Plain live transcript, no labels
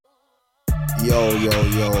Yo,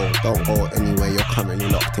 don't go anywhere. You're currently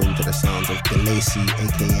locked into the sounds of DeLacy,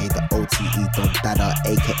 aka the OTE Don Dada,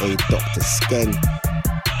 aka Dr. Skeng.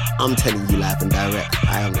 I'm telling you live and direct,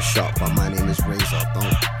 I am the shark, but my name is Razor.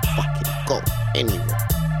 Don't fucking go anywhere.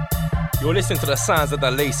 You're listening to the sounds of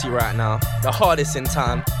DeLacy right now, the hardest in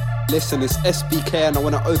time. Listen, it's SBK and I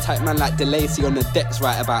want an O-type man like DeLacy on the decks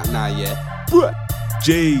right about now, yeah?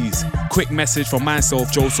 Jeez, quick message from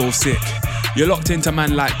myself, Joe So Sick. You're locked into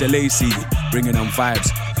man like DeLacy, bringing them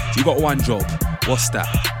vibes. You got one job, what's that?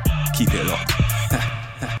 Keep it locked.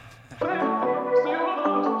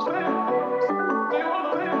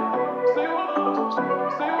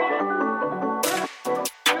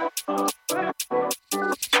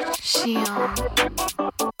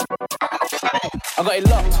 I got it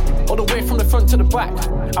locked, all the way from the front to the back.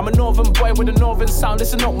 I'm a northern boy with a northern sound.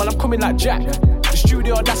 Listen up, man, I'm coming like Jack. The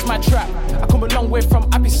studio, that's my trap. I come a long way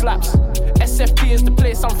from Happy Slaps. SFP is the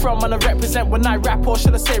place I'm from, and I represent when I rap, or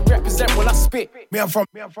should I say represent when I spit.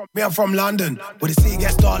 I'm from London, where the city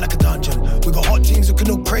gets dark like a dungeon. We got hot teams who can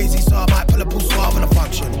look crazy, so I might pull a pull suave on a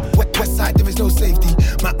function. West side, there is no safety.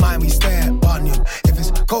 Mine, we stare at Bunyan. If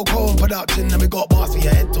it's Coco and production, then we got bars for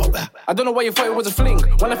your head top. I don't know why you thought it was a fling.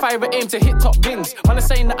 When if I ever aim to hit top bings. Man, I'm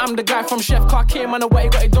saying that I'm the guy from Chef Cartier, man, away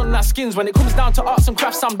got it done, that skins. When it comes down to arts and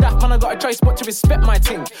crafts, I'm daft, man, I got a choice but to respect my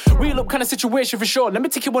team. Real up kind of situation for sure. Let me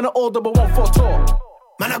take you on an old double 1-4 tour.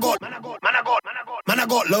 Man, I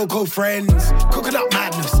got local friends, cooking up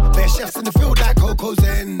madness. Bare chefs in the field like Coco's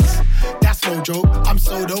ends. That's no joke, I'm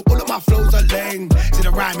so dope. All of my flows are lang. See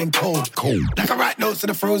the rhyming cold. Like I write notes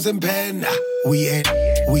in a frozen pen. We ain't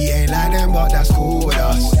like them, but that's cool with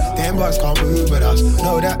us. Them boys can't move with us.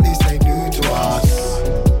 Know that this ain't new to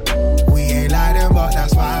us. We ain't like them, but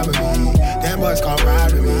that's fine with me. Them boys can't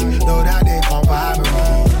ride with me. Know that they can't vibe with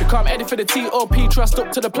me. I'm heading for the T.O.P. Trust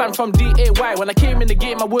up to the plan from D.A.Y. When I came in the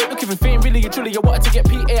game, I weren't looking for fame. Really and truly, I wanted to get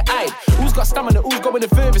P.A.I. Who's got stamina? Who's going the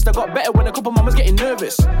furthest? I got better when a couple mamas getting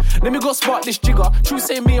nervous. Let me go spark this jigger. True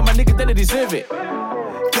say me and my nigga, then they deserve it.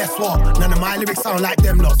 Guess what? None of my lyrics sound like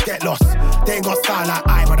them lots. Get lost. They ain't got style like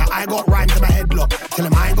but I got rhymes in my headlock. Tell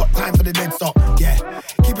them I ain't got time for the dead stop. Yeah,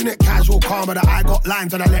 keeping it casual, calm, but I got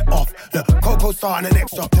lines that I let off. Look, Coco starting the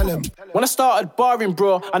next stop. Tell him. When I started barring,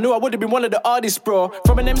 bro, I knew I would have been one of the artists, bro.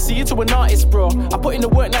 From an MC to an artist, bro. I put in the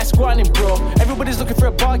work, nice grinding, bro. Everybody's looking for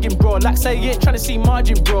a bargain, bro. Like say you ain't trying to see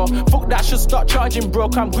margin, bro. Fuck that, I should start charging, bro.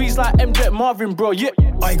 I'm greased like M. Dirt Marvin, bro. Yeah.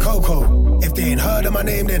 Oi, Coco. If they ain't heard of my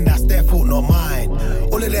name, then that's their fault, not mine.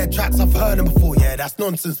 All of their tracks, I've heard them before, yeah, that's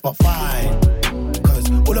nonsense, but fine. Cause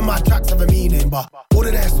all of my tracks have a meaning, but all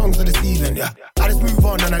of their songs are deceiving, yeah. I just move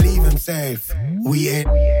on and I leave them safe. We ain't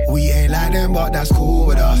like them, but that's cool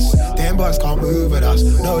with us. Them boys can't move with us.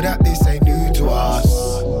 Know that this ain't new to us.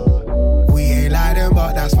 We ain't like them,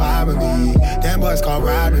 but that's fine with me. Them boys can't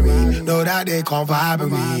ride with me. Know that they can't vibe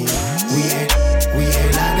with me. We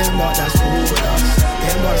ain't like them, but that's cool with us.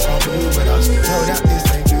 Them boys can't move with us. Know that this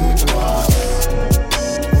ain't new to us.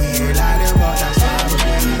 We ain't like them, but that's fine with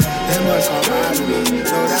me. Them boys can't ride with me.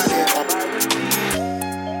 Know that they can't vibe with me.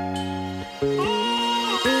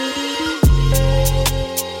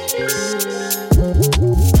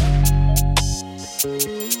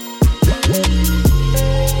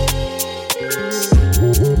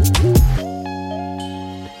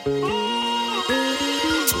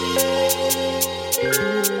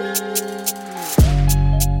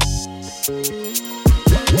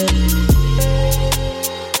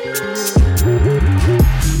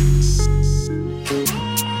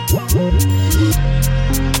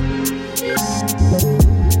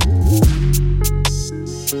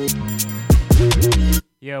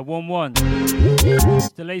 Yeah, 1-1.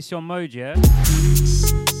 DeLacy on mode, yeah?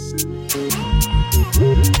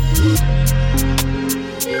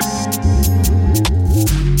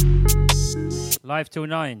 Live till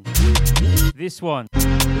 9. This one,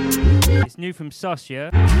 it's new from Sus,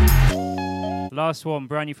 yeah? Last one,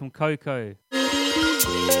 brand new from Coco.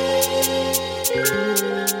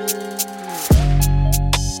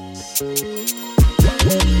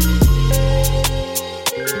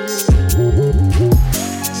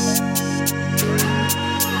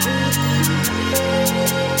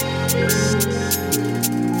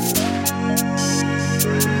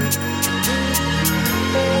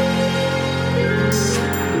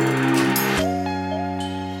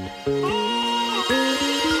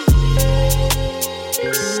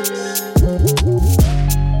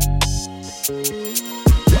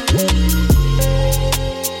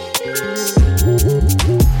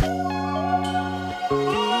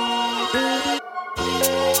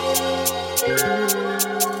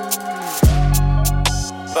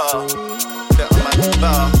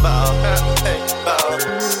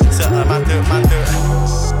 man do it.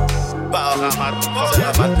 Battle,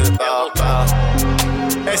 man do battle.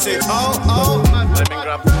 Essex,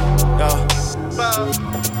 Birmingham,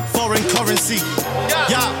 foreign currency,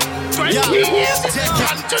 yeah.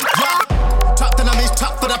 Trapped in a maze,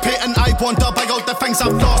 trapped for the pit, and I wonder by all the things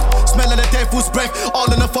I've lost. Smelling the devil's breath,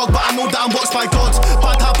 all in the fog, but I know that I'm watched by God.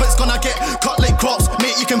 Bad habits gonna get cut like crops,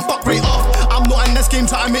 mate, you can fuck right off. I'm not in this game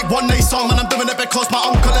trying to make one nice song, and I'm doing it because my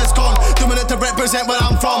uncle is gone. Doing it to represent where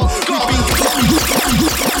I'm from. We've been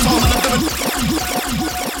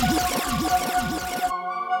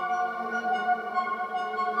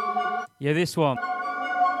Yeah, this one.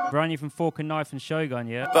 Brand new from Fork and Knife and Shogun,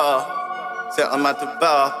 yeah? Better. Set a man to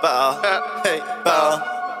better. Hey, better.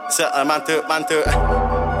 Set a man to better.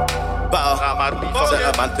 Set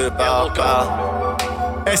a man to better.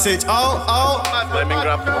 SHO,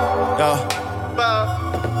 Birmingham.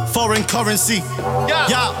 Foreign currency.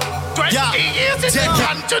 Yeah.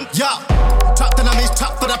 Trapped in a maze,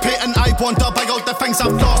 trapped for the pit, and I wonder by all the things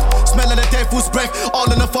I've lost. Smelling the devil's breath, all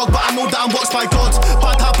in the fog, but I know that I'm watched by God.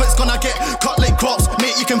 Bad habits gonna get cut like crops,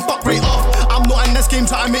 mate, you can fuck right off. I'm not in this game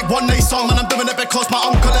trying to make one nice song, and I'm doing it because my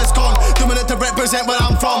uncle is gone. Doing it to represent where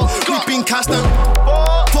I'm from. We've been cast out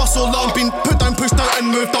for so long, been put down, pushed out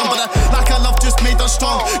and moved on, but lack of love just made us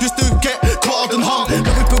strong. Used to get quartered and hung,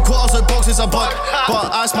 then we put quarters out boxes of bud.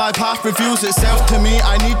 But as my path reveals itself to me,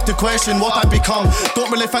 I need to question what I become.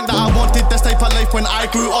 Don't really think that I wanted this type of life when I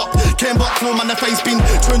grew up. Came back home and the thing's been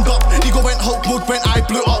tuned up. Ego went Hulk mode when I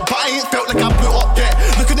blew up, but I ain't felt like I blew up yet.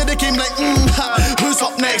 Looking at the game like, who's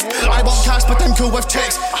up next? I want cash but I'm cool with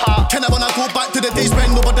checks. Kinda wanna go back to the days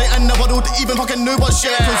when nobody in the world even fucking knew what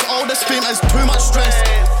shit. Cause all this fame is too much stress.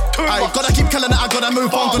 I gotta keep killing it, I gotta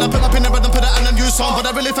move on. Gotta put up in the rhythm, put it in a new song. But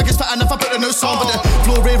I really think it's fat enough I put a new song. But the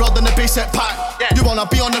flow rarer than the bass set pack. You wanna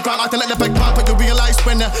be on the ground, acting like the big bang. But you realise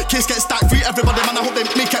when the case gets stacked free, everybody, man, I hope they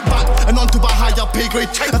make it back. And on to a higher pay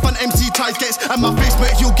grade. If an MC tries gets in my face,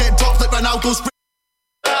 mate, he'll get dropped like Ronaldo's.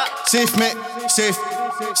 Safe, mate, safe.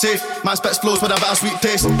 My spits flows with a bit of sweet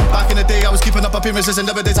taste. Back in the day I was keeping up appearances, and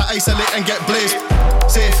nowadays I isolate and get blazed.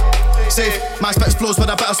 Safe. My spits flows with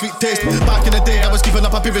a bit of sweet taste. Back in the day I was keeping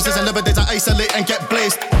up appearances, and nowadays I isolate and get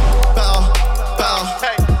blazed. Better.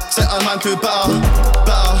 Set a man to better.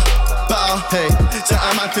 Hey, set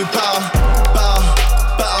a man to better.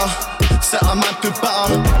 Set a man to better.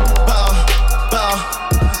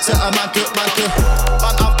 Set a man to.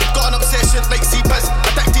 Man, I've got an obsession like Cephas,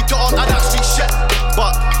 addicted to all of that street shit.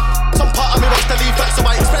 But some part of me wants to leave it, so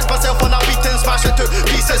I express myself when I beat and smash it to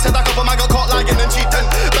pieces. Said a couple man got caught lying and cheating,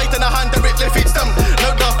 right in a hand directly feeds them.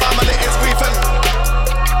 Now the family is grieving,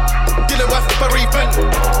 dealing with bereavement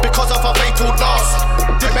because of a fatal loss.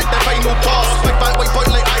 Did make the final toss, big bad white boy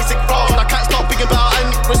like Isaac Frost. I can't stop being about and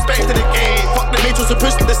respecting the game. Fuck the majors who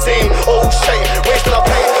push the same. Oh shit, wasting our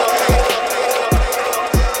pain.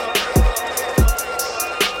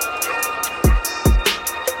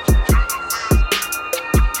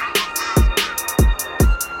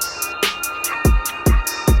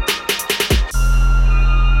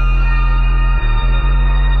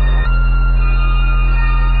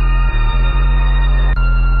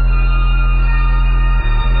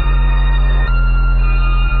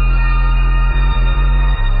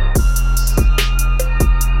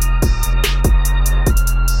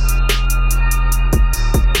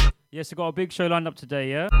 Yes, I've got a big show lined up today,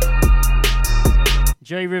 yeah?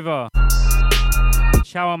 J River,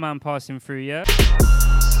 Shower Man passing through, yeah?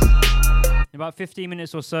 In about 15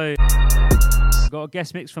 minutes or so, got a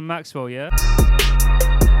guest mix from Maxwell, yeah?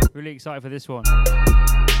 Really excited for this one.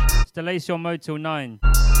 It's Delacy on mode till 9.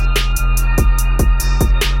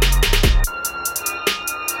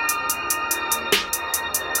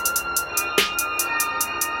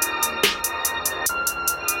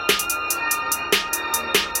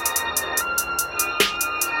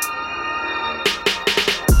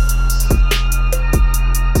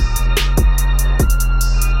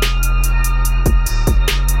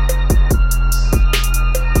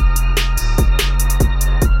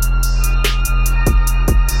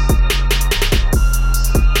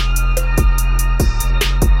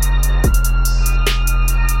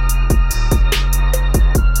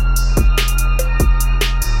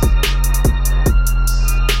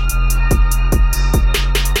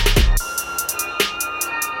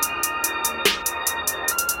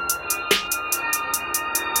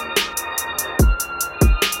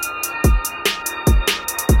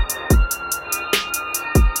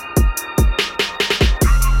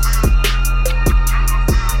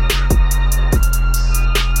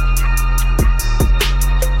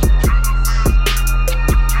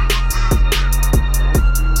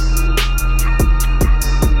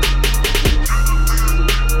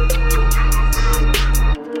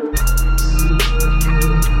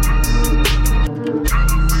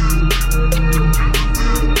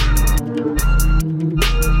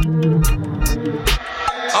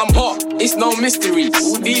 no mystery.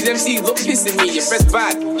 All these MCs look pissing me. Your friend's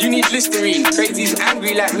bad, you need Listerine. Crazy's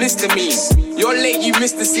angry like Mr. Mean. You're late, you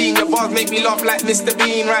missed the scene. Your bars make me laugh like Mr.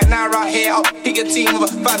 Bean. Right now, right here, I'll pick a team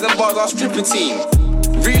with 1,000 bars, I'll strip a team.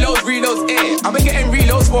 Reloads, air. I've been getting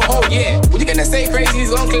reloads for a whole year. What you gonna say,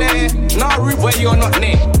 Crazy's unclear? Nah, rude boy, you're not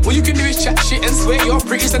near. What you can do is chat shit and swear. You're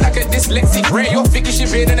pretty so like a dyslexic rare. You're thinking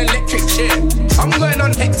shit in an electric chair. I'm going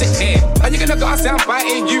on hectic here. And you're gonna go and say I'm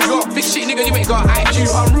biting you. You're big shit, nigga, you ain't got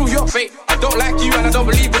IQ. I'm rude, you're fake. I don't like you and I don't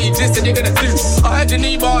believe what you just said you're gonna do. I heard you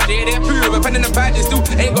need bar, they're proof. But pen in the badges still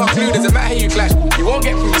ain't got a clue. Doesn't matter who you clash. You won't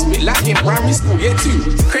get through. Spit like in primary school, yeah, too.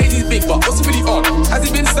 Crazy's big, but what's he really on? Has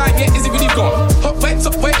he been signed yet? Is he really gone?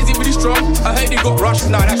 Top wet, is he really strong? I heard he got rushed,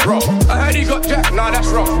 nah, that's wrong. I heard he got jacked, nah, that's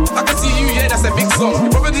wrong. I can see you, yeah, that's a big song. You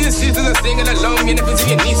probably just sisters are singing along. You never see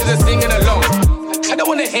your nieces are singing along. I don't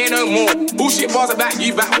wanna hear no more bullshit bars about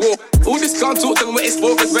you back war. All this can't talk to me what it's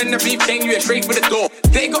for. Cause when the beef came, you went straight for the door.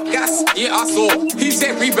 They got gas, yeah, I saw. He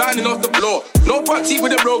said rebounding off the floor. No front teeth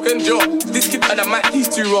with a broken jaw. This kid on the mat, he's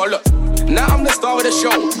too raw, look. Now I'm the star of the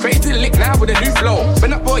show. Crazy lick now with a new flow.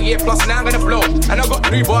 Been up for a year plus, now I'm gonna flow. And I got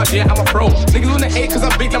 3 bars, yeah, I'm a pro. Niggas wanna hate cause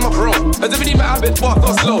I'm big, I'm a pro. As if it even I've been fast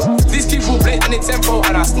or slow. These people play in the tempo.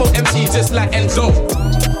 And I smoke MC just like Enzo.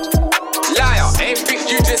 Liar, everything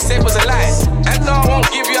you just said was a lie. And no, I won't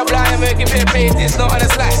give you a blind. Making fair plays, it's not on a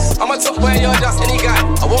slide. I'm a top boy, you're just any guy.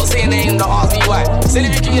 I won't say a name, don't ask me why. Say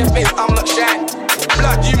if you can your face, I'm not shy.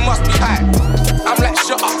 Blood, you must be high. I'm like,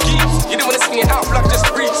 shut up, geeks. You don't wanna see it out, blood just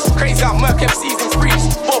freeze. Crazy out, murk MCs and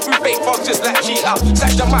freeze. Both through fake folks just like cheat out.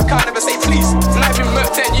 Slash the mic, can't never say please. And I've been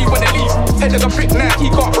murked and you wanna leave. Head of a prick now, he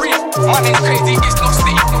can't breathe. My name's Crazy, it's not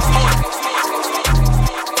Steve.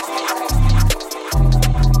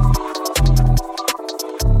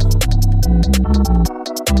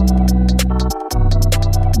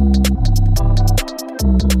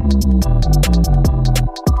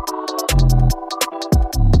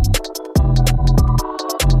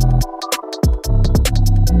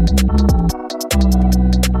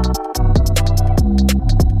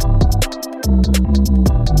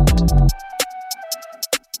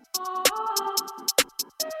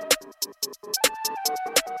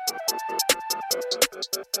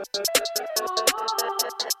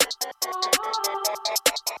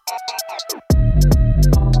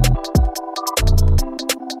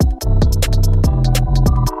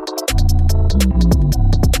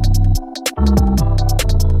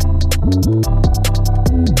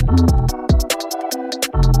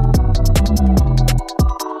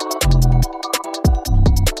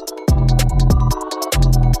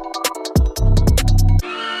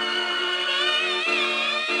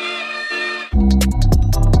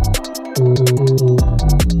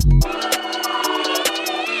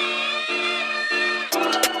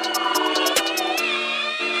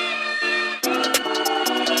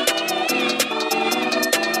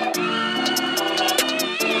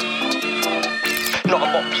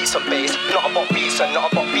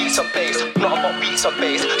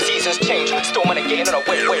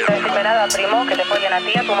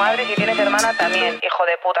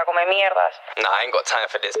 Nah, I ain't got time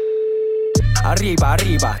for this.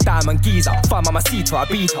 Arriba, diamond geezer, find mamacita, I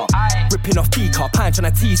beat her. Ripping off Kika, punch on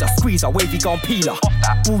a teaser, squeeze her, wavy gon' peel her.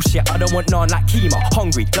 Bullshit, I don't want none like Kima.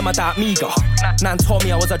 Hungry, let my doubt meager. Nan told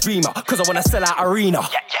me I was a dreamer, cause I wanna sell out arena.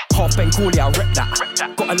 Half Bengali, I rip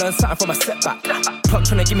that. Gotta learn something from a setback. Plug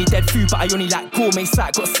tryna give me dead food, but I only like gourmet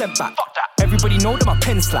sight, got sent back. Everybody know that my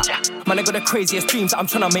pen slap. Man, I got the craziest dreams that I'm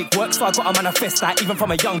tryna make work, so I gotta manifest that. Even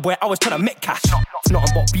from a young boy, I was tryna make cash.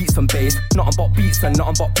 Nothing but beats and bass, nothing but beats and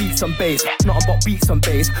nothing but beats and bass, nothing but beats and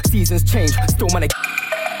bass. Seasons change, still man.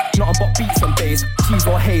 Nothing but beats and bass, cheese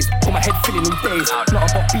or haze. Got my head filling all days.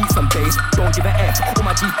 Nothing but beats and bass, don't give a F. All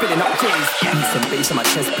my G's filling up J's. Beats and bass on my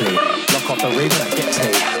chest plate. Lock off the rave when I get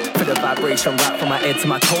paid. For the vibration right from my head to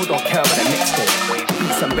my toe, don't care about the next day.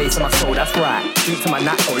 Beats and bass on my soul, that's right. Drink to my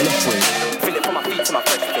night or left way. Feel it from my feet to my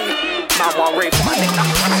fresh feet. Man one rave for my neck,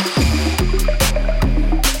 that's right.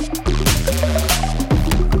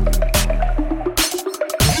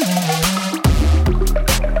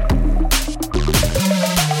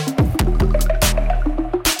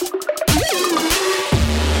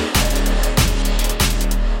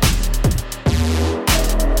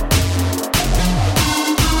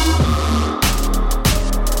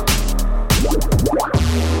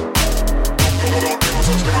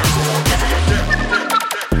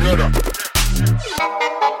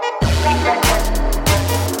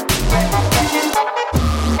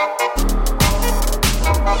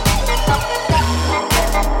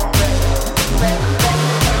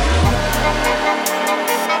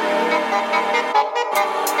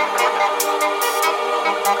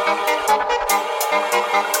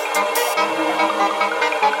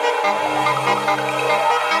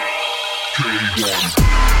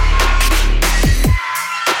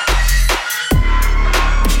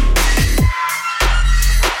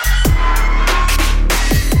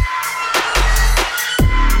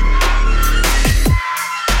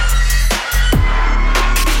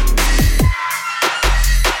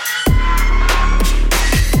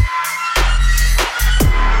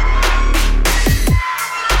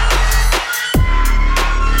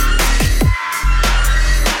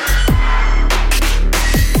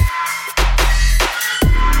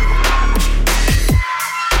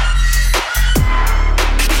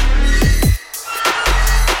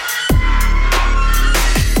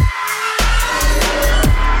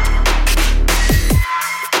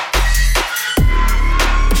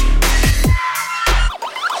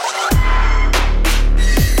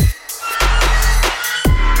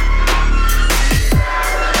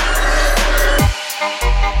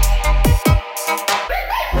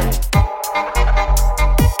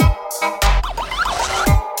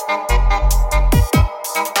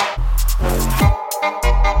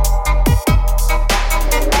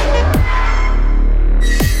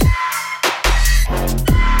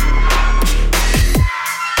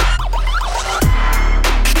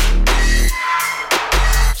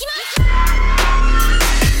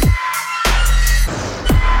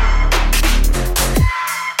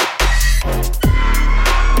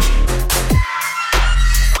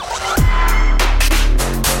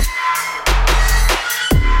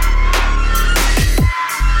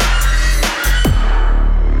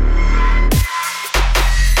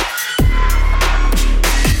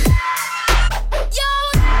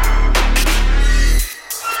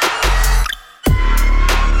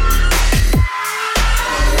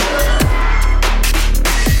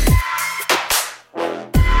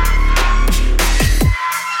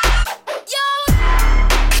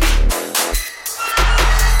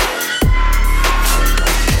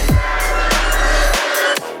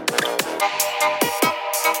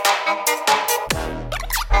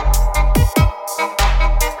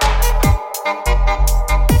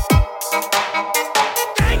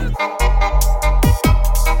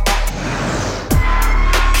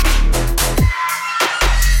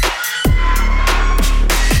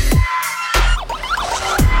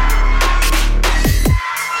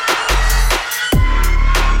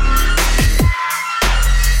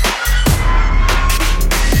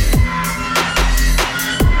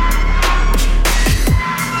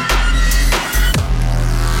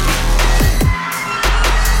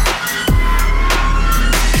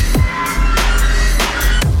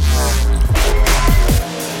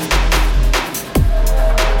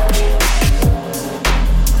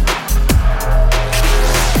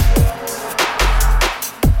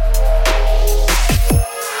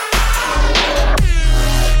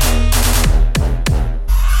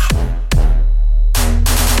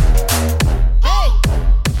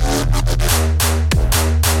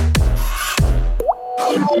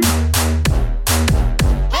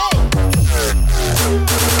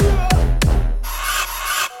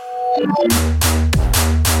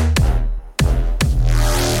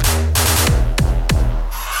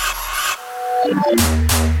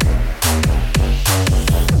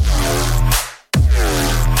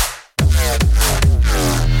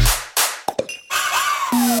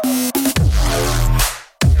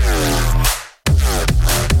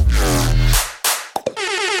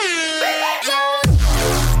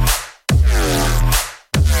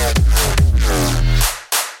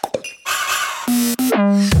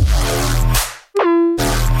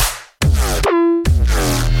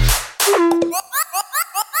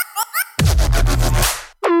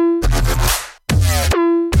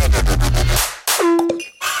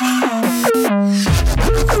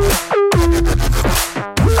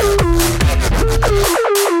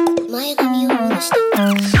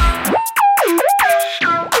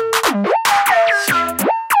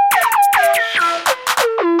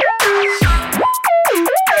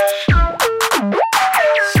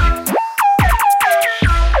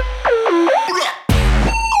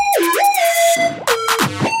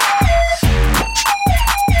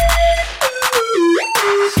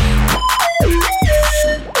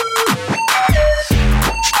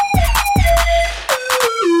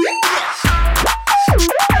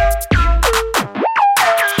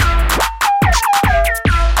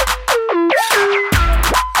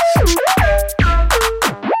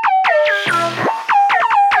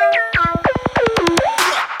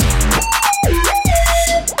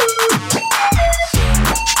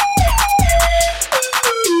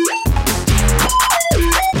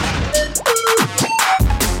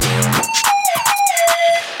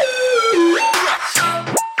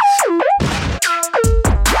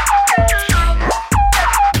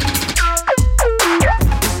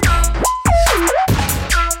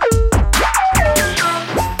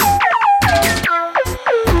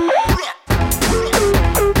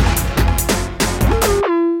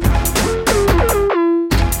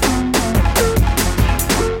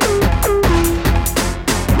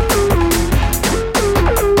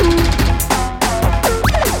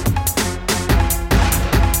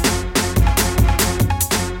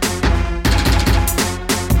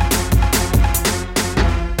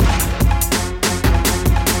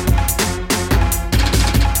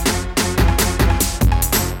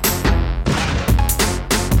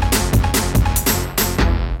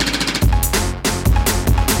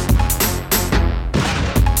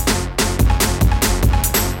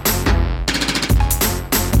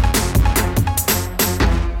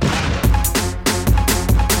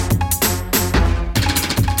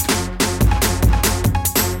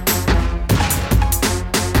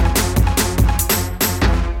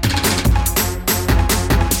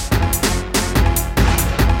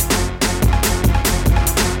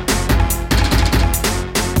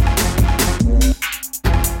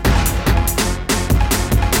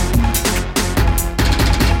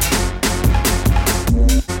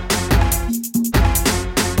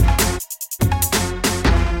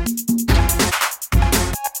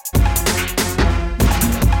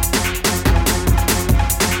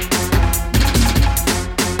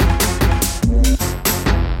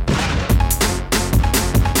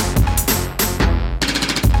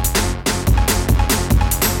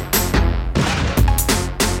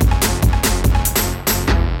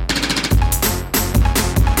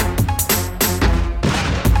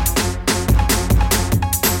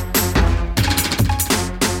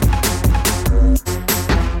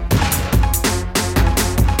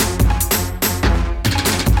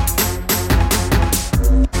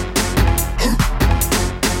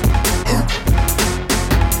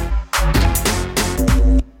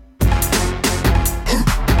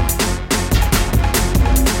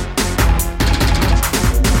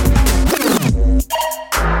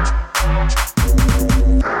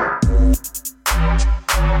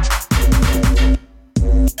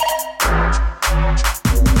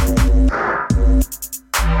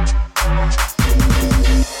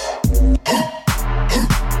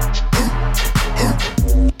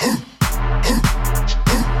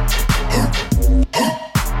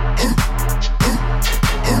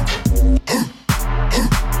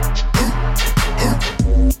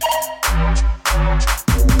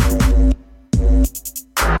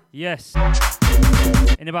 guests.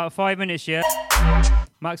 In about 5 minutes, yeah?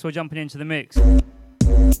 Maxwell jumping into the mix.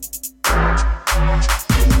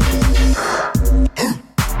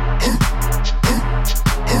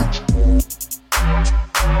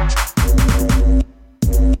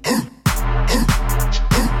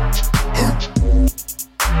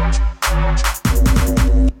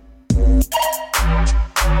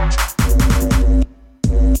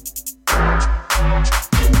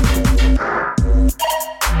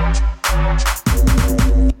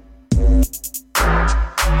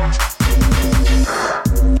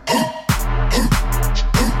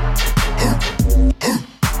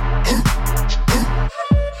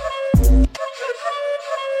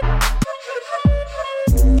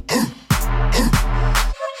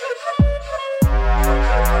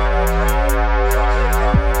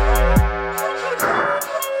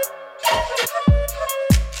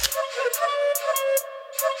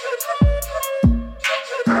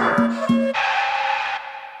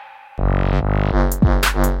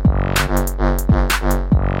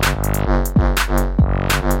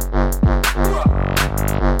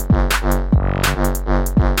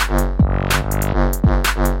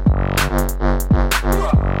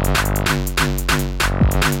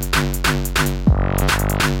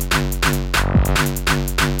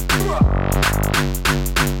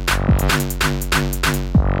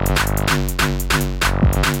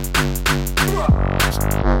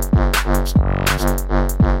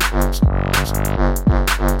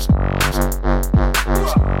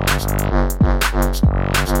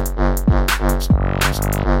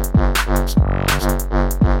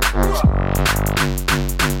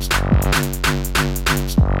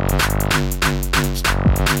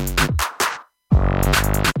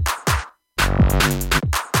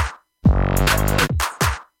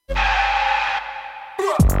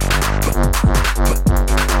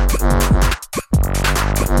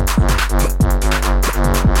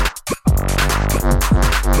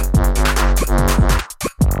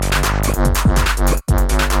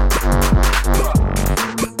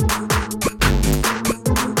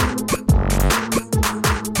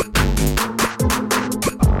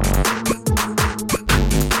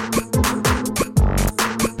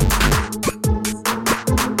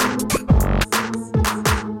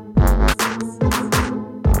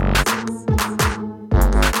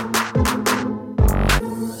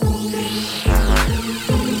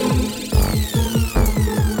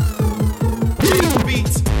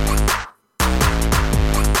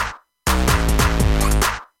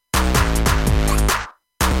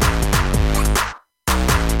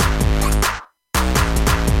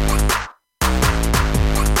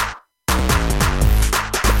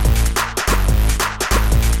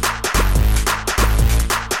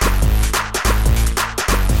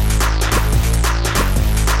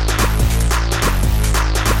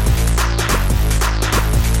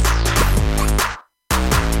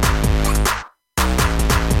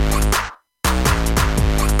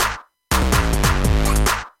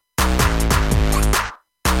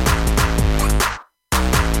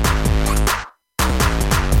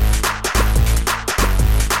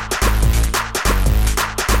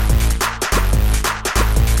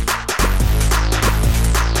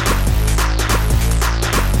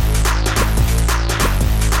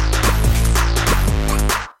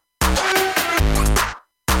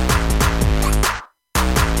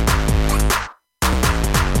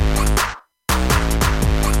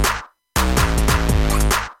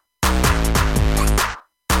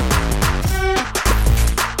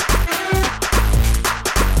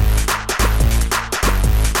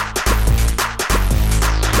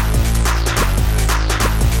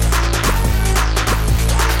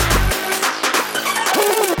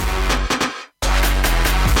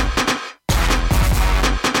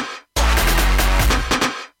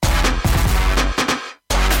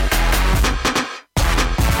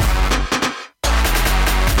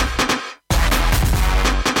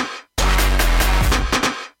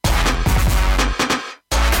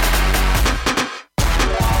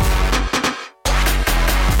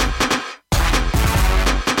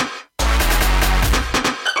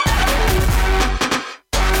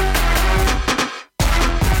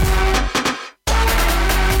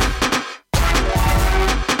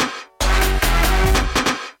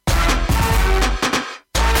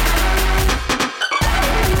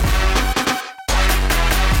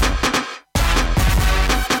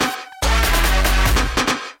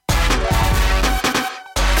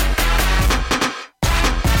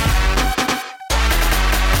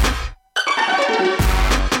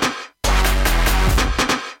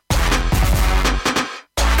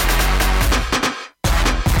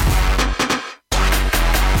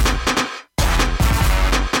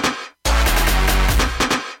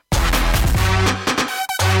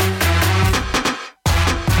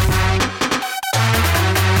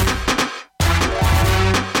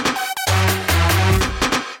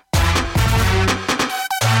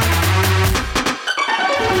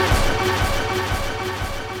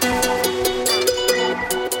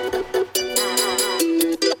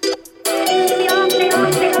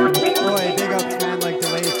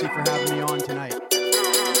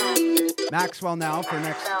 Maxwell now for the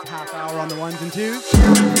next half hour on the ones and twos.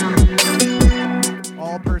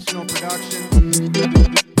 All personal production.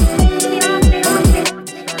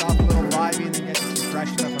 Start off a little vibey and then get to some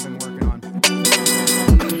fresh stuff I've been working on.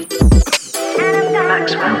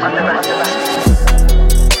 Maxwell on the run.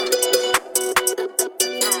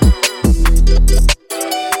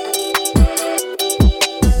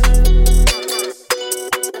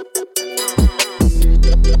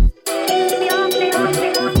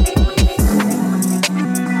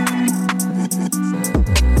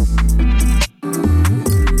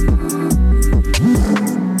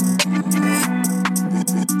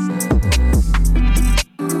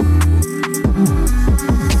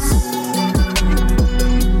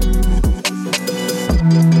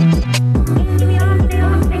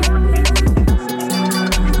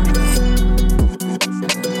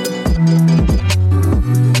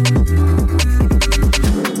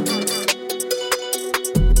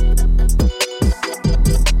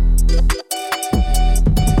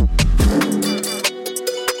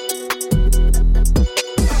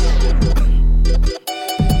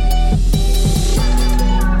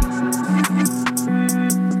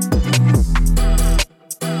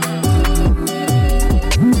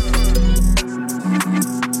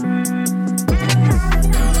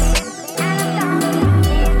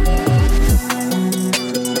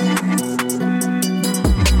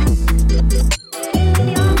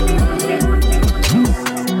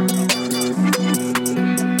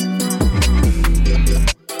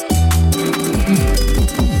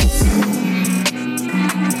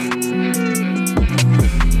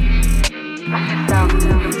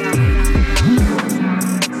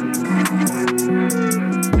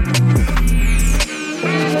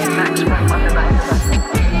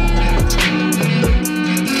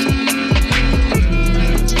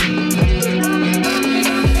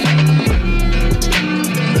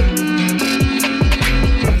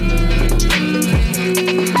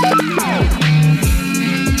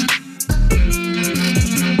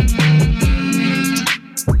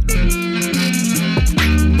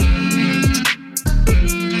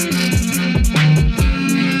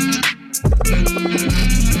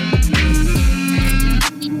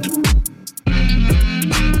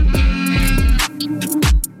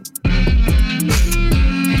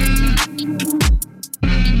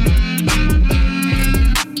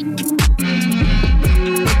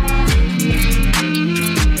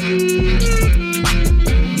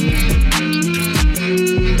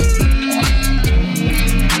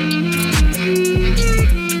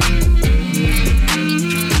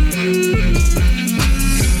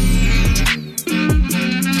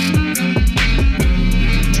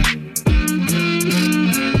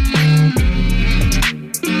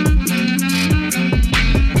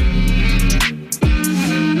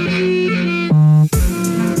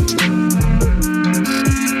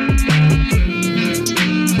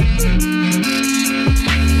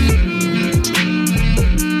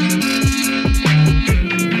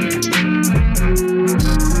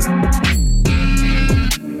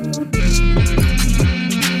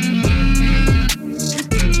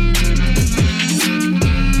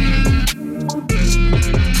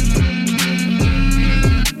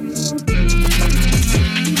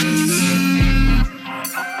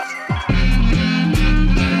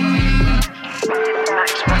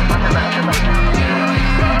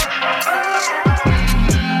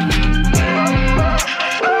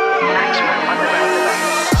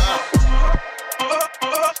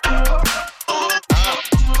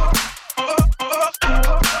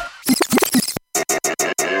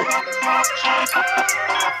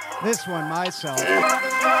 This one myself.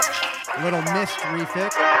 Little Mist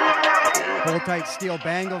refix. Hold Tight Steel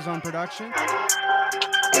Bangles on production.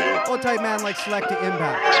 Hold Tight Man like Selecta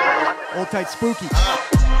Impact. Hold Tight Spooky.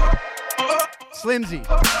 Slimzy.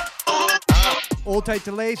 Hold Tight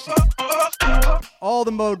to Lacey. All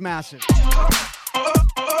the Mode Massive.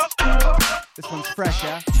 This one's fresh,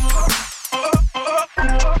 yeah?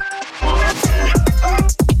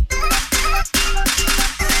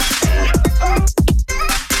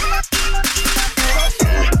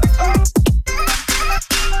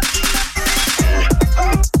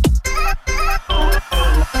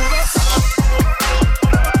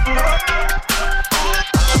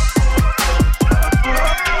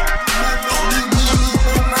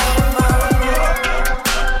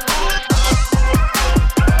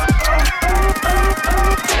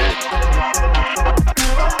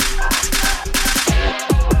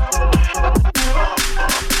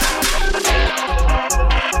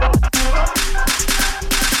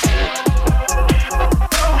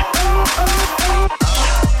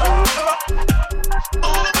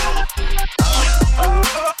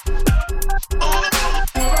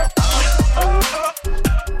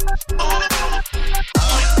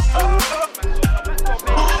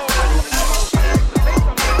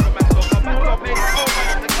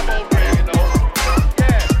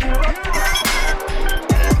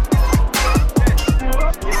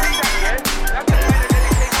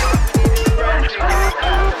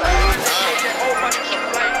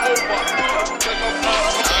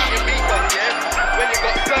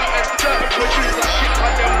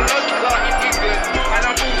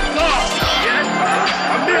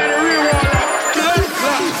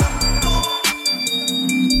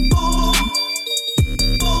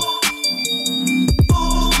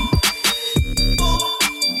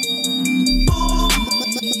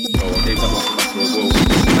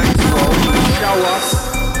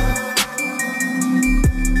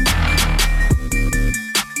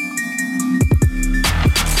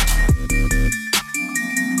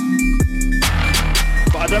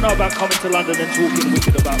 about coming to London and talking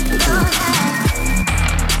wicked about football.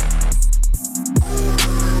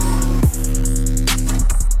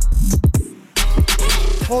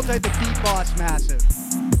 Hold tight, the beat boss massive.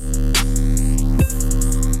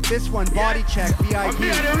 This one, body check,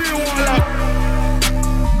 VIP.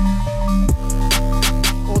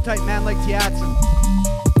 Hold tight, man like Tiatson.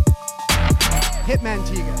 Hitman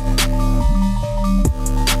Tiga.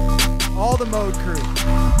 All the mode crew.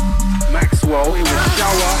 Maxwell, it was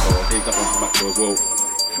Shower. Oh, here's that one for Maxwell as well.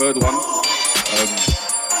 Third one.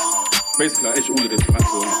 Basically, I edged all of them to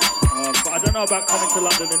Maxwell. But I don't know about coming to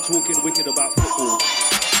London and talking wicked about football.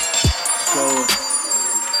 So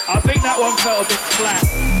I think that one felt a bit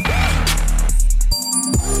flat.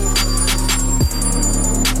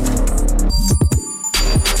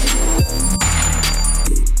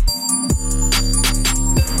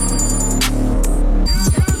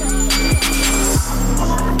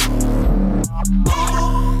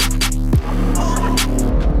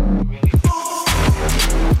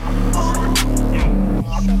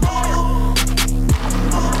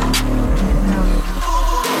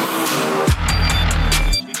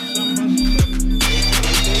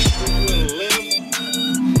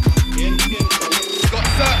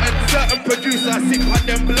 producer, sick on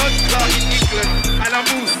them blood clot in England, and I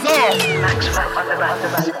move soft. Maxwell on the run.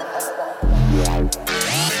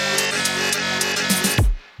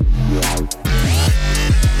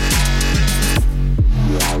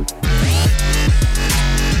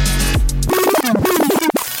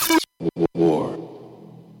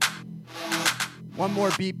 One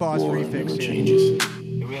more beat boss refix here.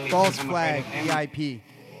 False flag, VIP.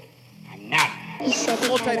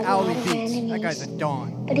 Hold tight, Owly Beats. That guy's a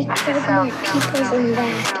don. But he killed more people than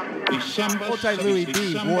that. Hold tight, Louis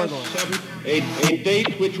B. Warlord. A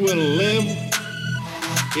date which will live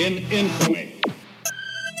in infamy.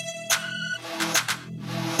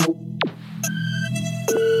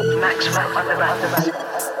 Maxwell on the run.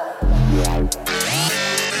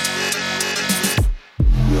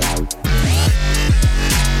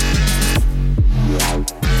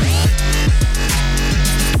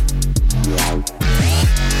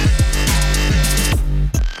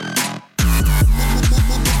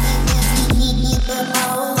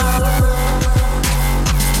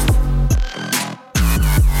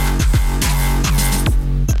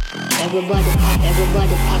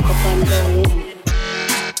 Everybody pack up and go home.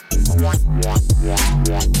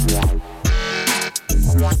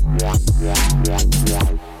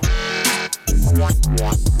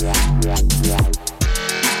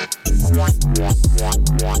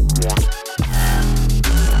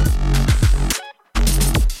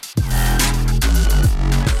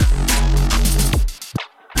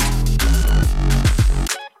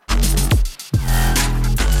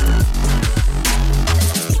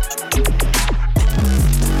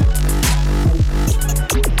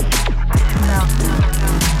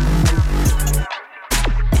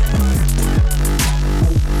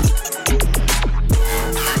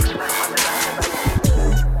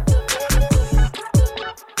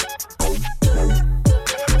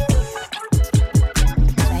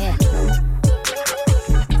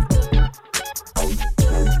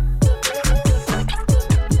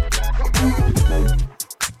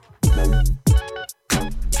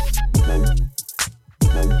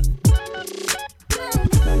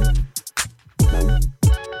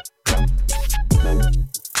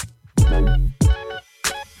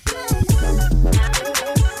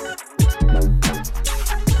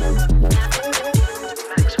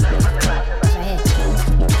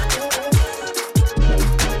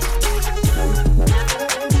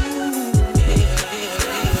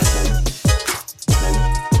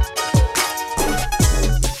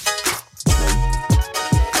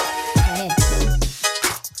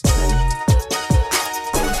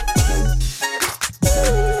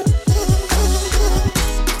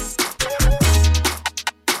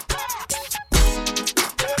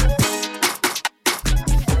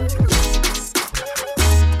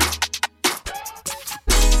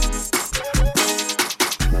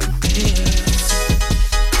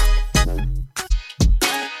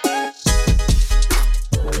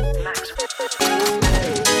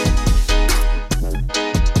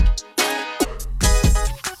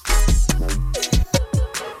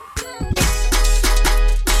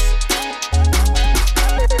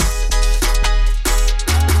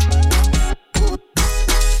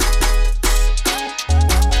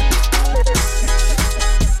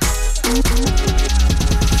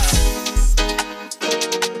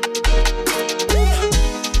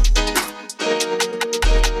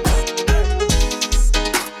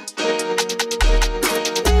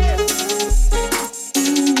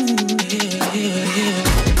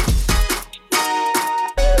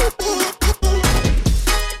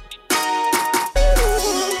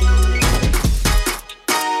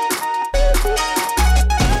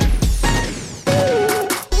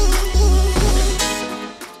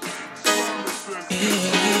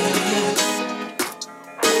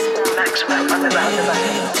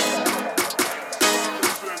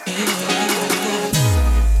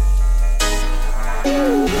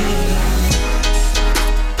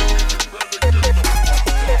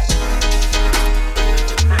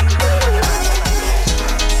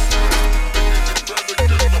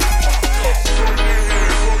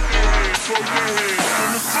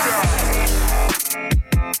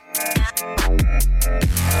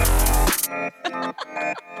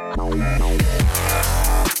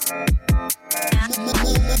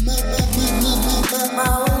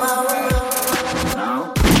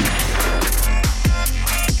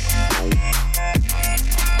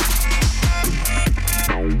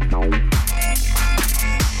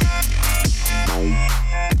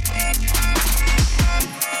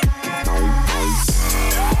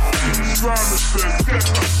 says get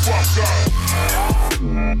the fuck up.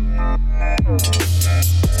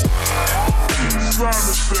 Simon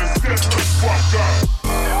says get the fuck up.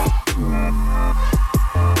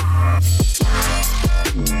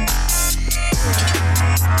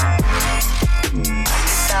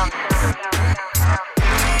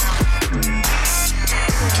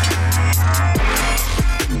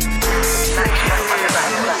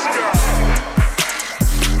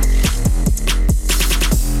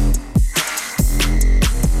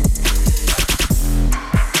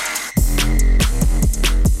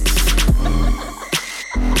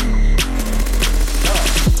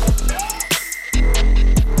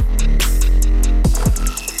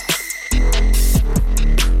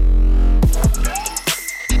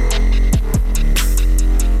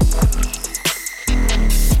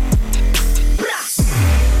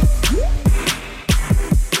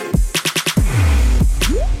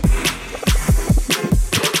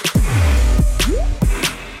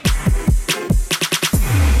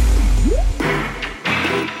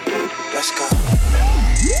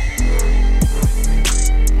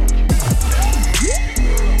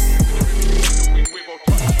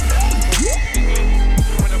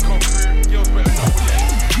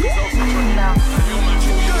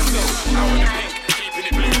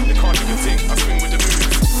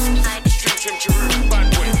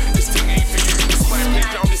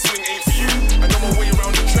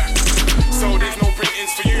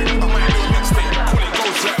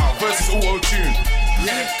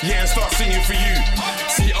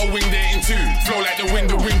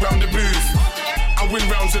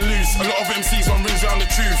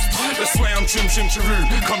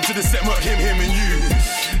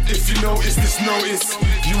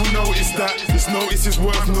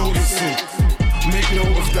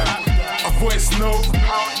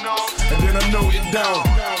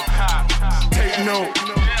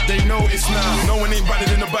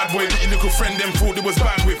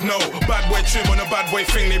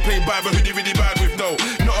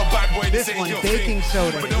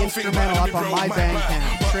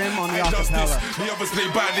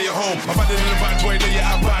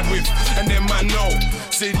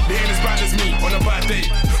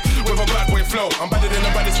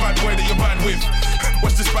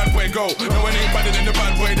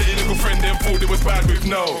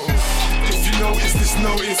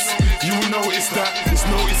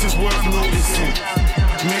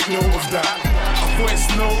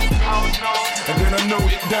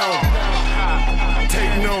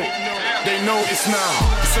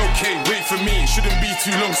 Too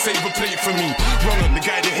long, save a plate for me. Wrong on the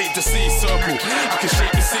guy they hate to see. Circle, I can shake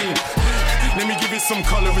the scene. Let me give it some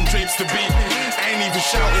colour and drapes to beat. I ain't even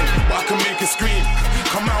shouting, but I can make a scream.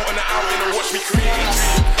 Come out on the outing and watch me create a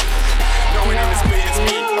dream. Knowing in this play it's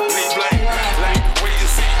me, I play blind. Like, wait and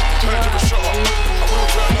see, heard of a shot up. I will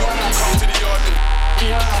turn up, come to the yard and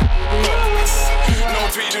no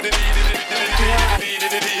tweet to the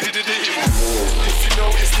if you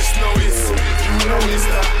notice this notice, you notice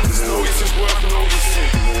that this notice is worth noticing.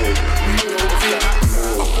 You know that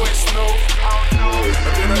my voice know,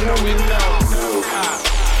 and then I know it now.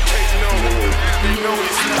 Take note, they know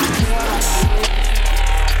it's now.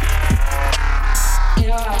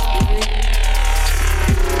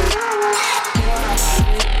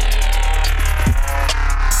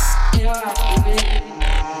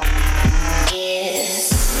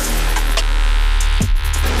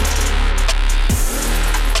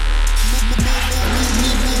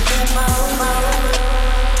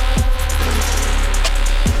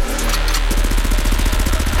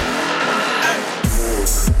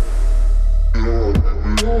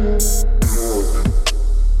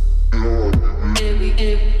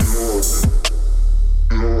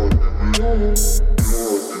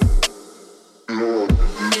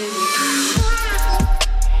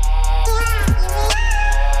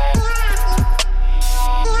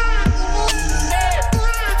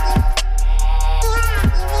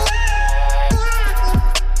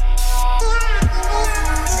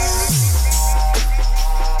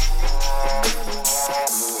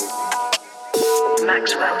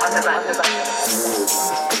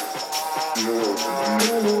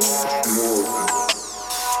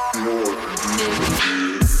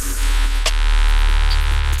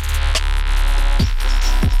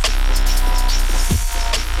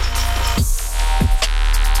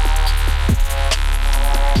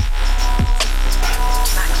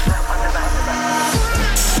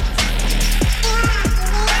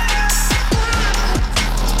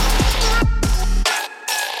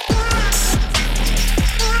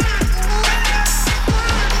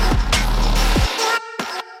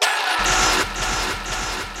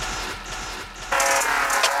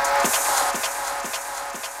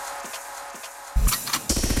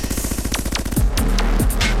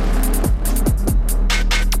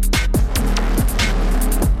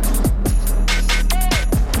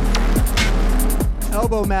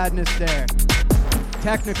 Elbow madness there.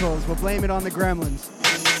 Technicals, we'll blame it on the gremlins.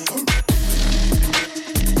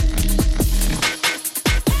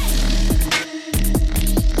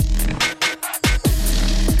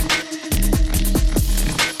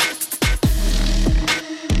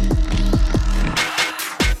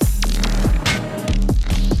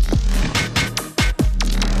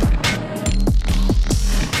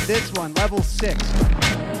 This one, level 6.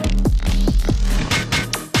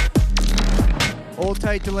 Old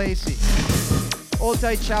tight DeLacy. Old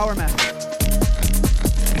tight Showerman.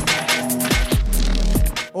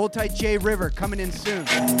 Old tight J River coming in soon.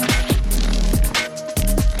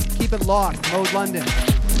 Keep it locked, Mode London.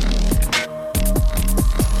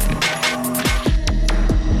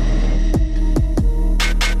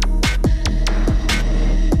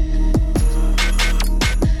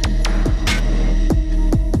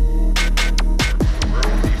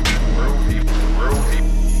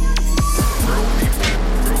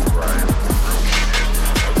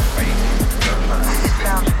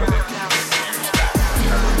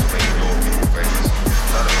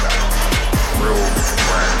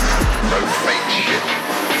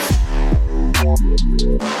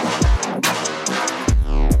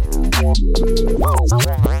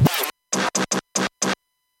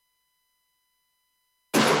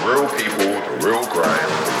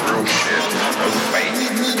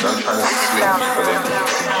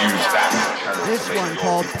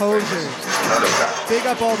 Big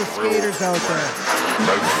up all the skaters out there.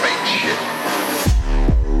 No fake shit.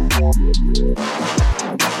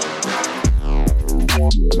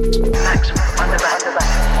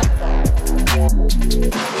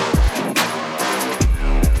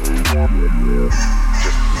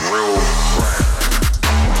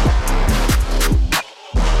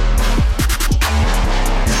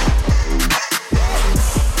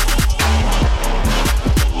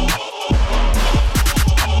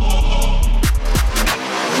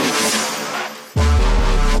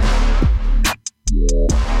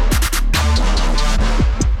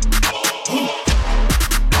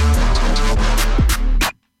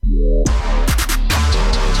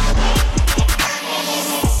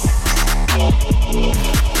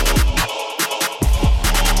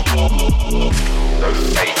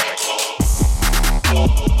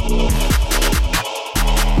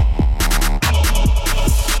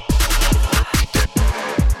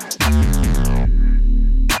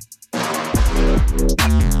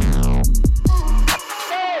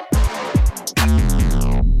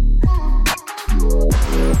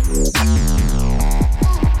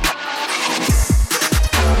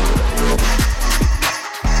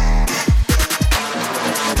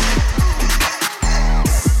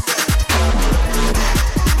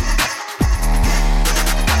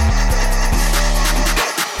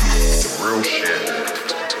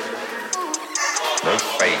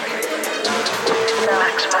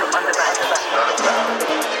 Maximum on the Just real grind.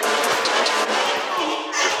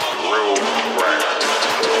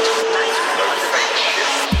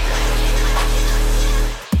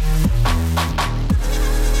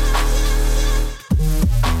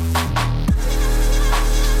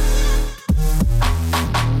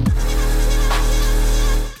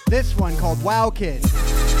 This one called Wow Kid.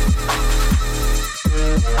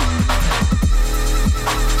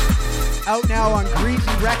 Out now on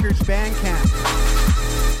Greasy Records Bandcamp.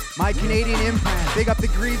 My Canadian imprint. Big up the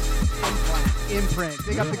imprint.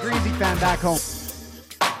 Big up the Greasy fan back home.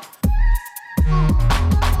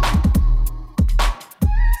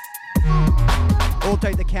 Old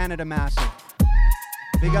tight the Canada Massive.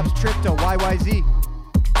 Big ups Tripto, YYZ.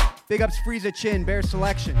 Big ups Frieza Chin, Bear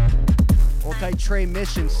Selection. Old tight Trey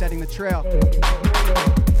Mission setting the trail.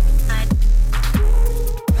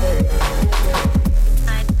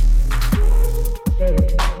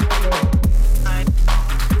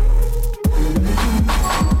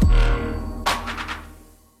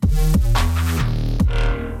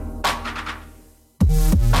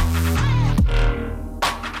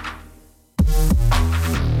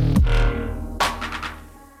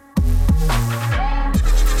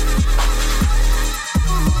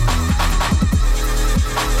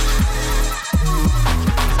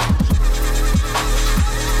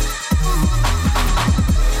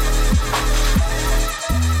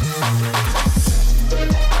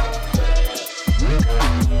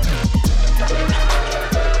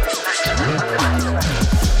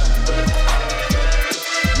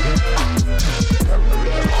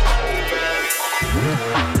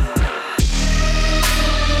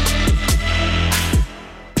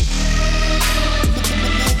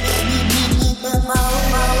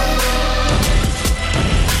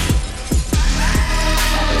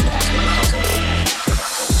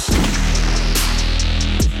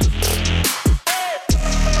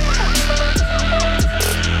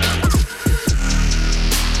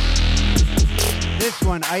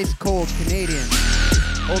 Ice Cold Canadian.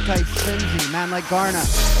 Hold tight Slimzy, Man Like Garna.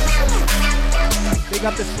 Big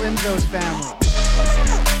up the Slimzos family.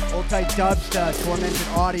 Hold tight Dubsta, Tormented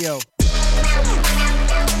Audio.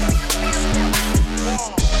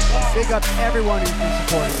 Big up everyone who's been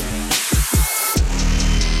supporting me.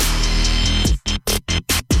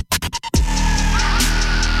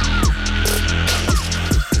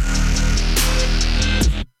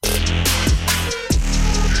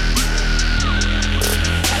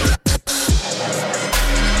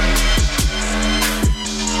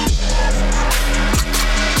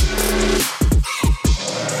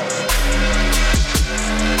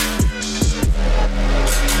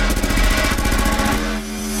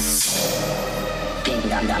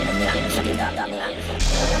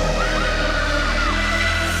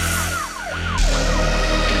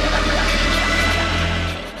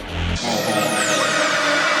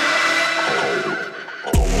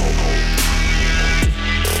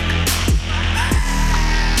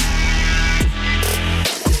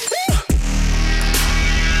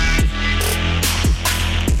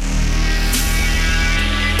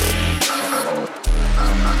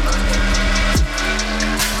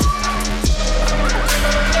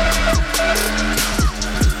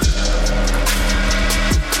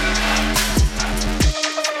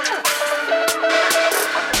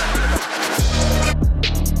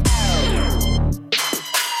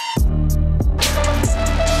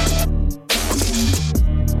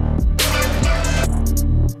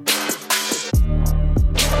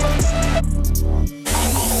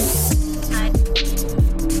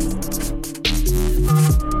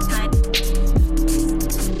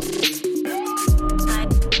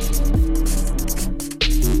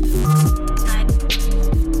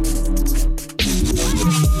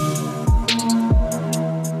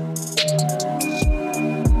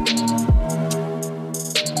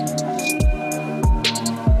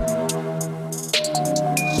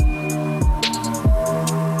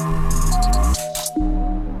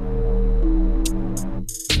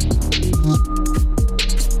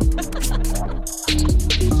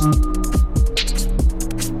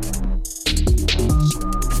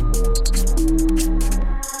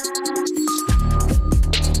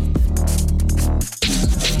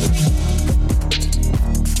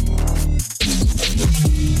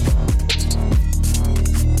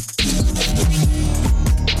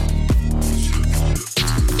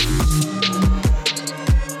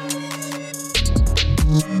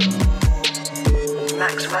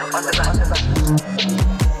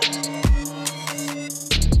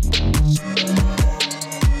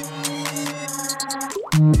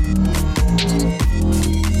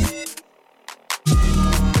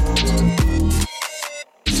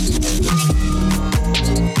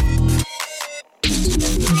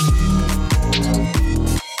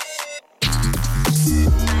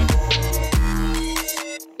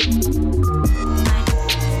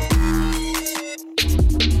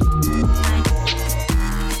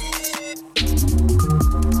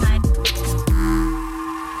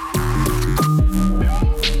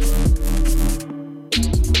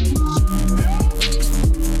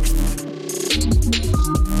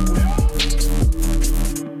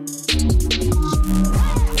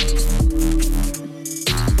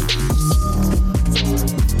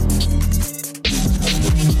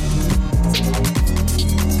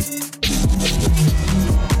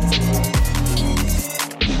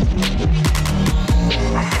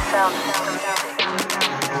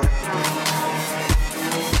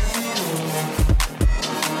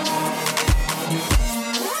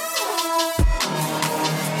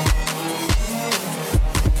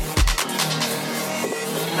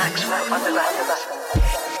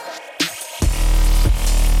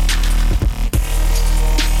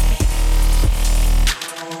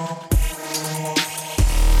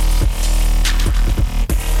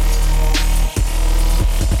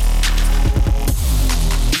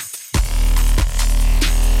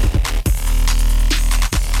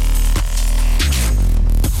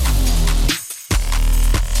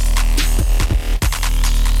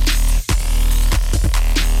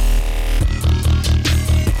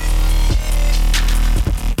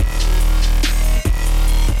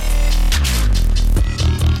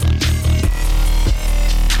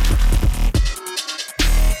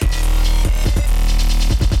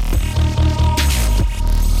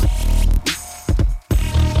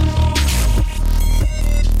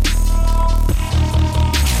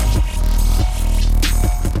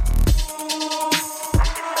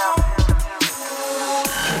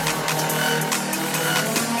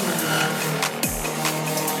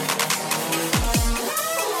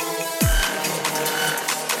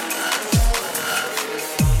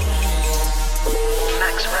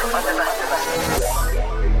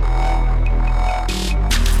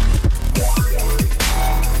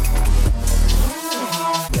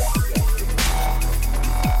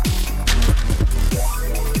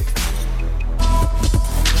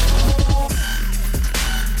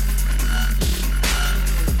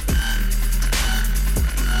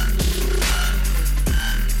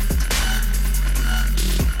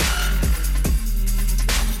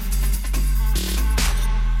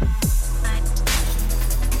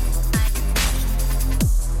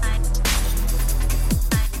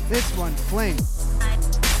 Fling.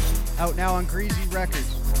 Out now on Greasy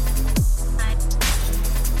Records.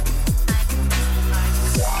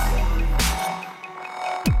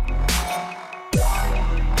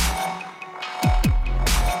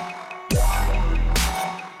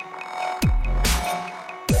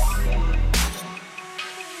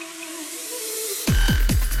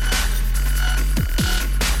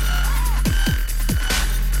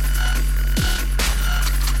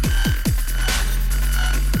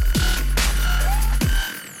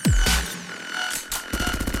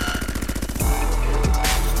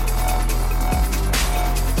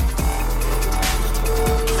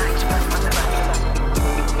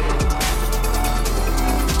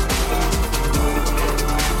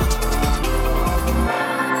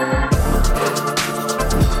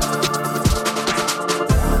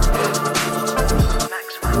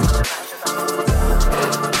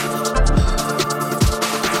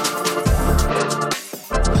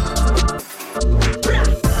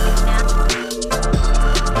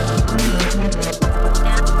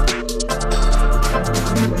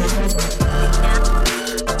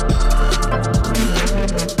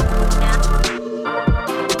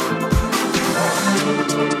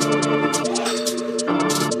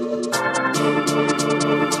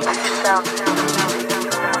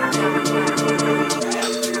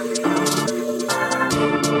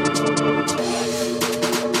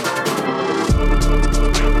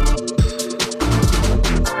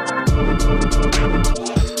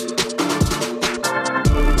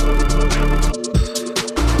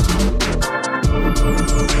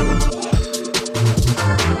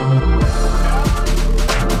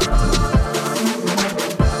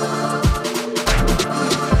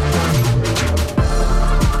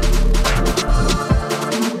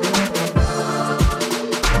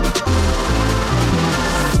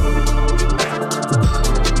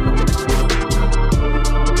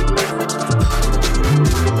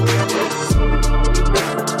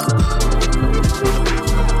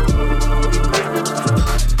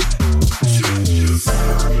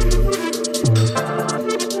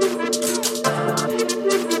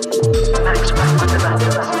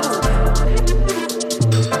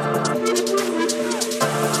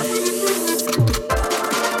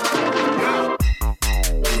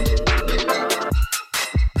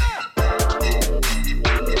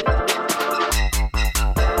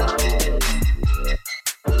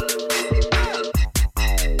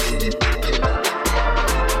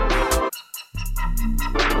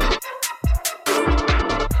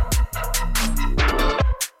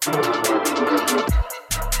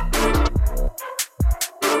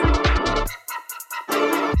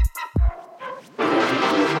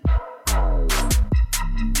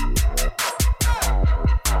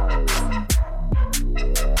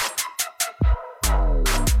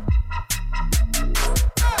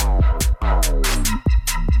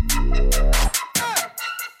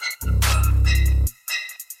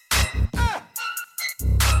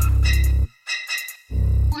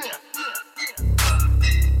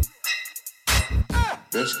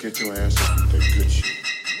 Best get your ass up with that good shit.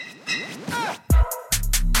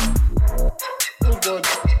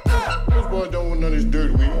 Those boys don't want none of this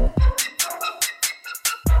dirt weed.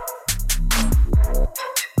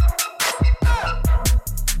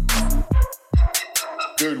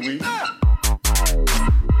 Dirt weed.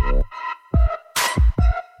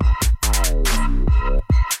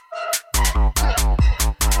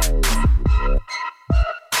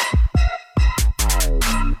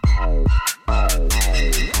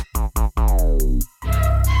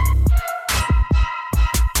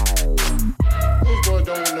 Those boys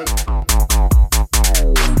don't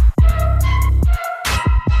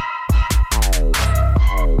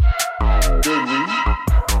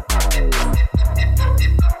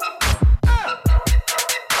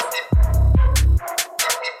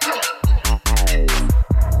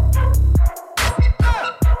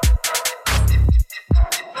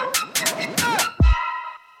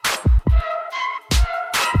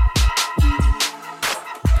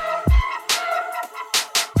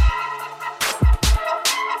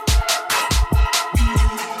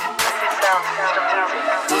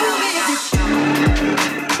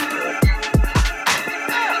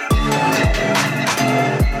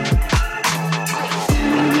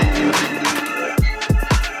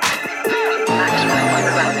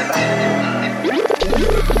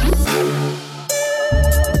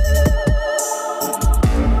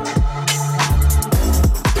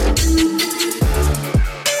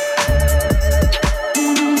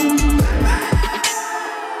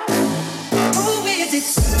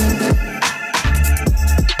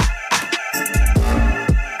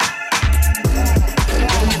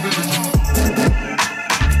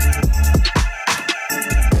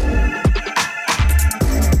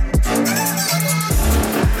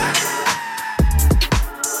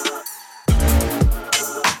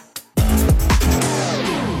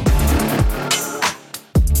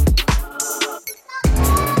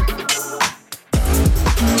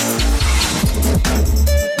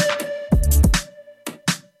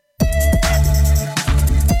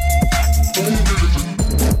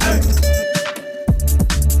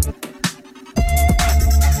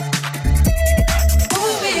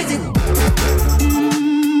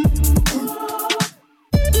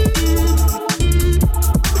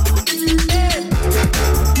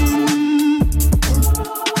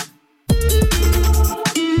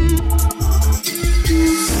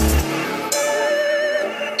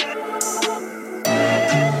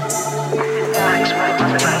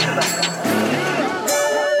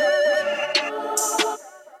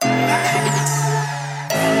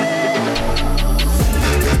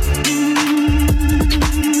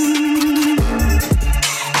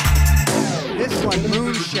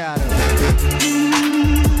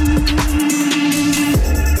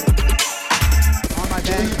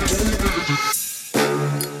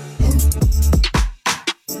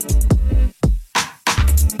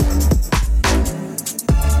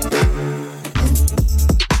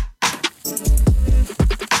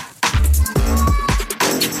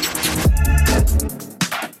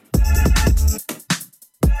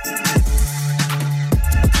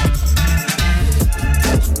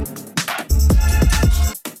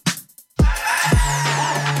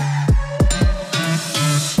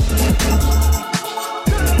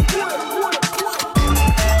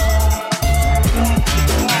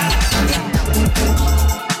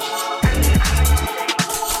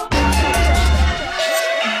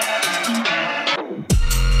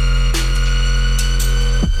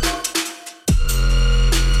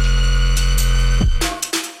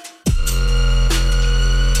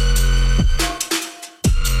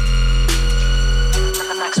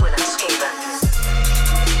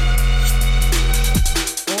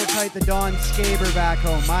Appreciate the Don Skaber back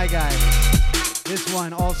home, my guy. This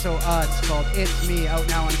one also us called It's Me, out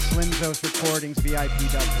now on Slimzos Recordings VIP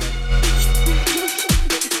Dubplate.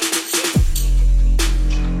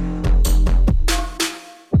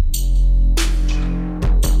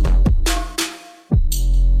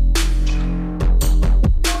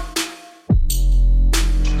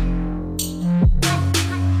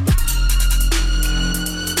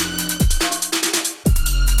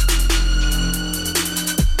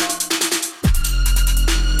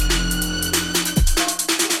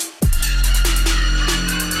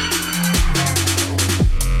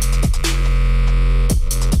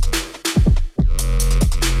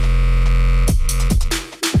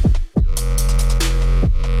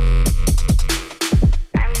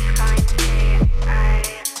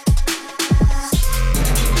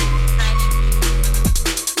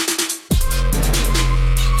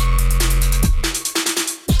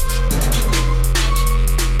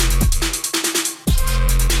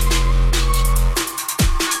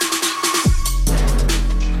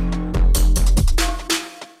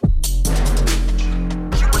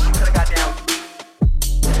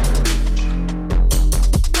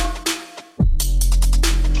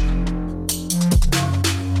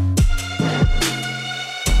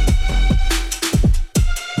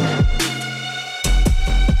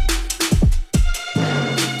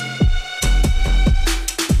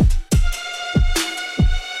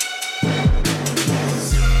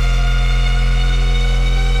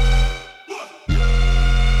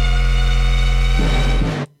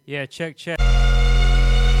 Yeah, check.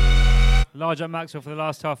 Large up Maxwell for the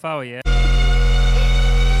last half hour, yeah?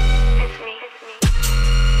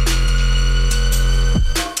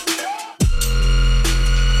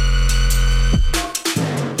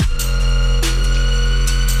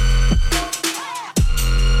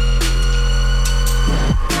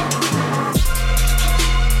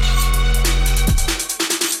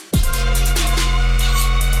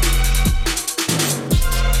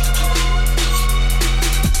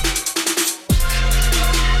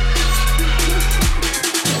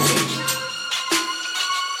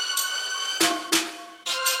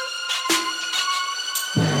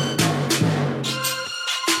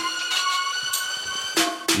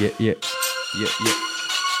 Yeah.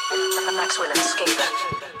 Maxwell and Skater.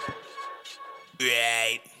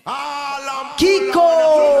 Right. Kiko!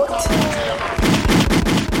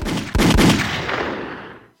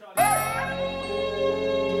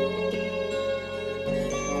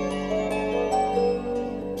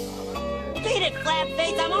 Beat it,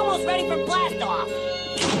 Clapface! I'm almost ready for blast off!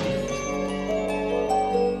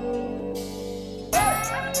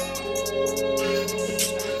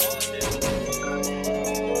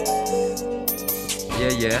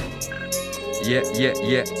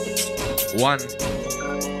 Yeah. One.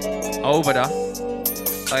 Over there.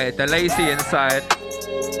 Okay, the Lacey inside.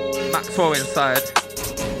 Maxwell inside.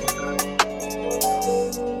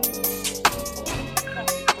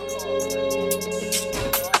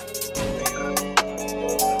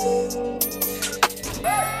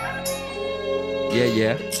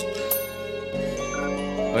 Yeah.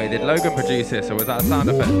 Wait, did Logan produce this or was that a sound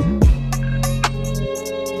effect?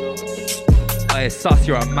 Hey, sus,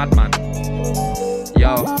 you're a madman.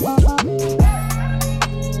 Yo.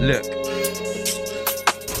 Look.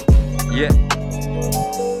 Yeah.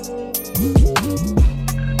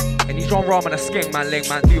 Any genre, I'm a skeng, man, link,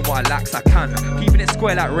 man, doing what I lacks, I can. Keeping it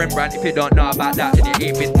square like Rembrandt, if you don't know about that, then you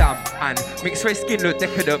ain't been damn. And mixed race skin look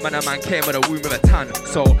decadent, man, a man came with a womb with a tan.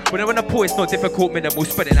 So, when I pour, it's not difficult, minimal,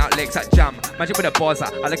 spreading out legs like jam. Magic with a bars, I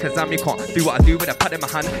like a zam, you can't do what I do with a pad in my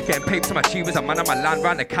hand. Getting paid to my achievers, a man on my land,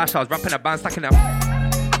 round the cash, I was rapping a band, stacking them.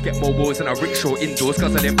 Get more walls than a rickshaw indoors,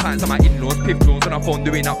 guzzling pants on my in-laws, piff drones on our phone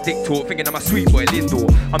doing up dick talk, thinking I'm a sweet boy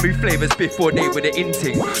Lindor. I move flavours before they with the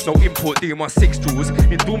inting, no import doing my 6 jewels.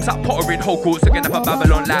 In dooms at Potter in whole courts, again up a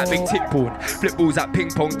Babylon like big tip porn. Flip balls at ping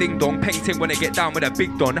pong, ding dong, painting when I get down with a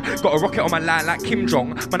big don. Got a rocket on my line like Kim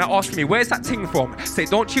Jong. Man, I ask me, where's that ting from? Say,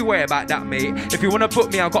 don't you worry about that, mate. If you wanna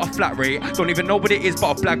book me, I got a flat rate. Don't even know what it is,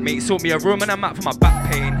 but a blag, mate. Sort me a room and a map for my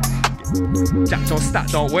back pain. Jack don't stat,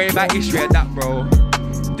 don't worry about history of that, bro.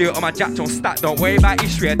 Do it on my Jack, don't stat, don't worry about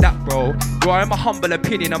history of that, bro. You are in my humble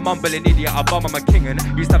opinion, a mumbling idiot, a bum, I'm a king. And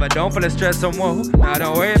used to have a dome full of stress and woe. Now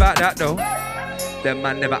don't worry about that, though. Them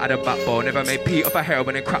man never had a backbone, never made Pete off a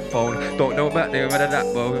heroin and crack phone. Don't know about them, whether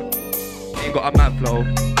that, bro. Ain't got a mad flow.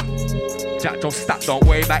 Jack, don't stat, don't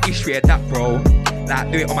worry about history of that, bro.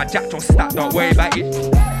 Like, do it on my Jack, don't stat, don't worry about it.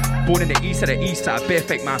 Born in the east of the east side, bare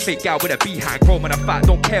fake man, fake gal with a behind. Grown man a fat,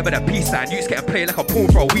 don't care about a peace sign. You just get a play like a pawn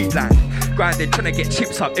for a weed line. grinding, trying to get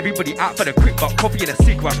chips up. Everybody out for the quick buck, coffee and a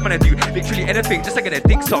cig rush. Man, I do literally anything just to get a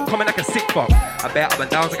dick suck. Coming like a sick fuck. I bear up and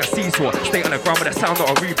downs like a seesaw. Stay on the ground with a sound,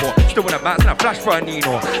 not a report. Still on the bounce and I flash for a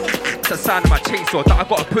Nino. It's the sound of my chainsaw that I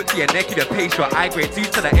gotta put to your neck if you pay short. I grade due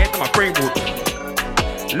to the end of my brain wood.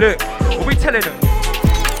 Look, what we telling them?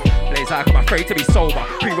 Blaze like I'm afraid to be sober.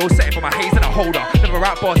 Pre-roll setting for my haze and a holder. Never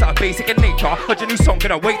rap bars that are basic in nature. Heard your new song,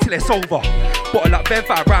 gonna wait till it's over. Bottle up Ben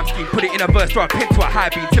 5 rhyme scheme, put it in a verse, throw a pin to a high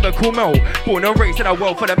beat. Typical Mel. Born and raised in a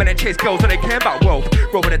world for the men that chase girls when they care about wealth.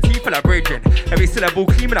 Roll with a teeth full of bridging. Every syllable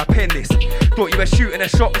clean when I pen this. Thought you were shooting a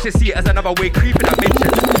shot, but you see it as another way creeping I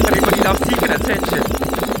mentioned. Everybody loves seeking attention.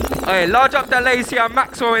 Hey, large up the Lacey and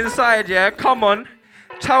Maxwell inside, yeah? Come on.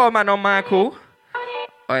 Chower man on Michael.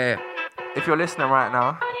 Oh yeah, if you're listening right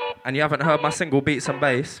now and you haven't heard my single Beats and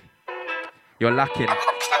Bass, you're lacking.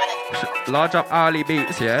 Large up hourly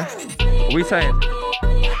beats, yeah? What we saying?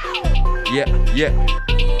 Yeah.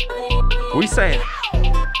 What we saying?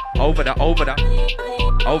 Over that.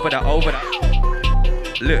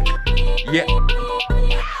 Look, yeah.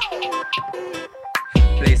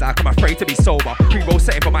 Blaze like I'm afraid to be sober. Pre-roll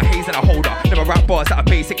setting for my haze and a holder. Never rap bars that are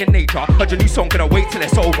basic in nature. Heard your new song, gonna wait till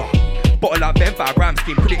it's over. Bottle up Ben 5 rhyme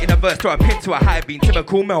scheme, put it in a verse, throw a pin to a high beam.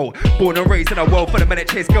 Typical Mel. Born and raised in a world for the men that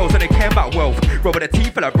chase girls when they care about wealth. Roll with a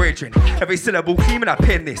teeth full of bridging. Every syllable clean when I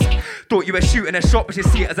pen this. Thought you were shooting a shot, but you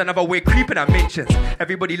see it as another way creeping I mentions.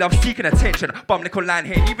 Everybody loves seeking attention. Bum nickel line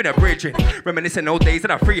here, even a bridging. Reminiscing old days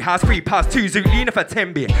in a free house, 3 pass, 2 Zoot, leaner for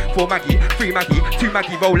 10 beer. 4 Maggie, 3 Maggie, 2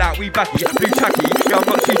 Maggie, roll out, we baggy. Blue tracky, yeah, I'm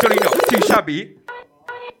not too jolly, not too shabby.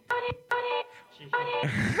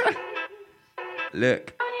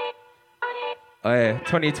 Look. Oh yeah,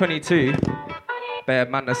 2022, bare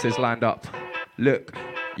madnesses lined up. Look,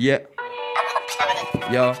 yeah,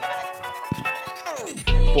 yo.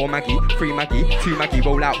 4 Maggie, 3 Maggie, 2 Maggie,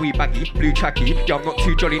 roll out, we baggy, blue tracky. Yo, I'm not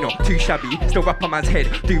too jolly, not too shabby. Still rap on man's head,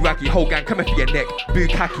 do raggy, whole gang coming for your neck, boo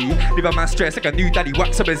khaki. Leave a man stressed like a new daddy,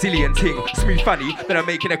 wax a Brazilian ting. Smooth funny, then I'm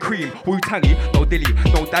making a cream, Wu-tangy, no dilly,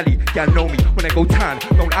 no dally. Yeah, know me, when I go tan,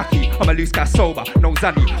 no aki. I'm a loose guy sober, no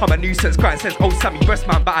zanny. I'm a nuisance, crying says, oh Sammy, breast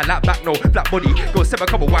man, but I lap back, no black body. Go sip a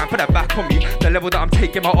couple wine, put that back on me. The level that I'm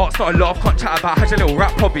taking, my art's not a laugh, can't chat about, how's your little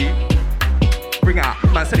rap hobby? Bring out,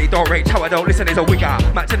 man said they don't rate, how I don't listen is a wigger.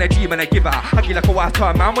 Match energy, man, I give out. I give like a wife to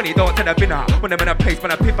a man when he don't tell a binner. When I'm in a place, man,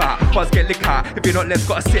 I pip out. Buzz get lick out. If you're not left,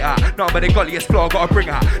 gotta sit out. Nothing but the golliest floor, gotta bring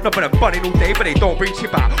out. Nothing but a bunning all day, but they don't bring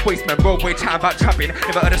chip out. Wasteman, roadway, chatting about trapping.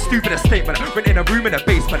 Never heard a stupidest statement. Renting a room in a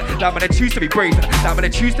basement. That man, I choose to be brazen. That man, I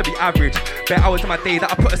choose to be average. Bare hours of my day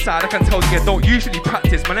that I put aside, I can tell you I don't usually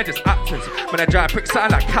practice. Man, I just actors. Man, I drive pricks out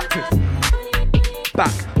like cactus.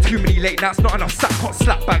 Back, too many late nights, not enough sack, can't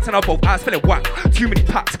slap bags, and I both eyes feeling whack. Too many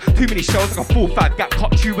packs, too many shells, like a 4-5 gap,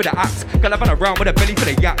 cut you with the axe. Girl, I run around with a belly for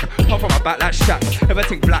the yak, pop from my back like Shaq.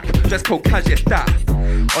 Everything black, dress code casual, that.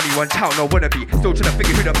 Only one child, no wannabe. Still trying to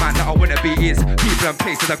figure who the man that I wanna be is. People and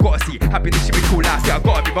places I gotta see. Happiness should be cool life, yeah, I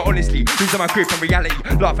gotta be, but honestly, losing my grip on reality.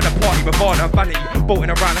 Laugh at the party with Varna and vanity.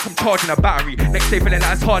 Bolting around like I'm charging a battery. Next day feeling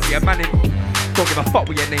like it's hardly a man in me. Don't give a fuck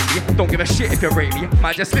what you name me. Don't give a shit if you rate me.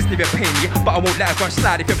 Might just listen if you pay me, but I won't let a gun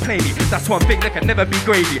slide if you play me. That's one thing that can never be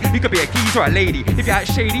gravy. You could be a geezer or a lady. If you're out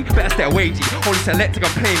shady, better stay away, G. Only select to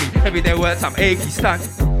come play me. Everyday words, I'm achy, stand.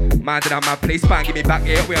 Minding on my place, fine, give me back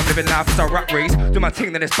here. Where I'm living life as a rat race. Do my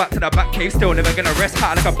thing, then it's back to the back cave. Still never gonna rest,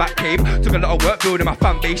 high like a back cave. Took a lot of work building my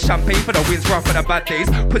fan base. Champagne for the wins, run for the bad days.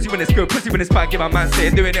 Pussy when it's good, pussy when it's bad. Give my man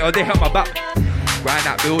saying, doing it or they help my back. Grind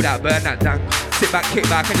that, build that, burn that down. Sit back, kick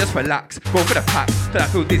back and just relax. Go for the pack, till I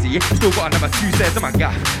feel dizzy. Still got another 2 stairs on my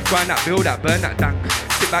gaff. Grind that, build that, burn that down.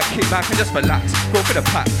 Sit back, kick back and just relax. Go for the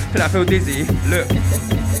pack, till I feel dizzy. Look.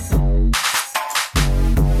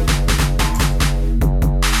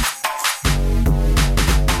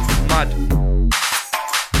 Mad.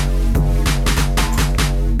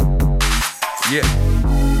 Yeah.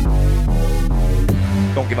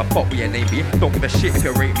 Don't give a fuck what your name be. Don't give a shit if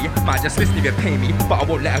you rate me. Might just listen if you pay me, but I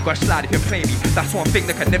won't let a gush slide if you play me. That's one thing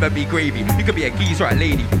that can never be gravy. You could be a geezer or a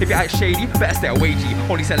lady. If you're out shady, better stay away, G.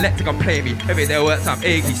 Only select to come play me. Every day works, I'm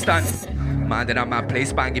achy, stand. Minding on my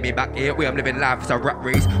place, bang, give me back here. Where I'm living life, it's a rat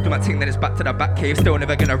race. Do my thing, then it's back to the back cave. Still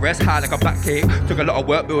never gonna rest, high like a back cave. Took a lot of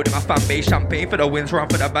work building my fan base. Champagne for the wins, run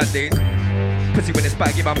for the bad days. Pussy when it's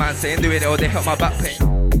back, give my man saying, doing it or they help my back pain.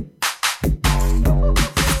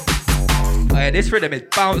 Oh yeah, this rhythm is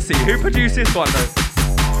bouncy. Who produced this one though?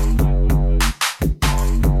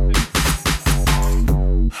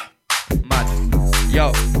 Mad.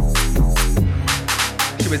 Yo.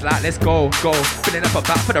 She was like, let's go. Filling up her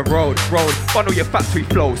back for the road. Bundle your factory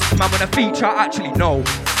flows. Man, when a feature, I actually know.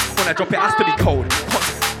 When I drop it, has to be cold.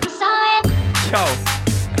 Yo,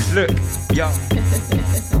 look, yo.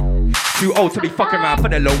 Too old to be fucking around for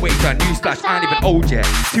the low wage. Newsflash, I ain't even old yet.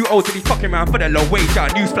 Too old to be fucking around for the low wage.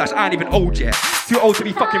 Newsflash, I ain't even old yet. Too old to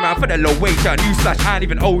be fucking around for the low wage. Newsflash, I ain't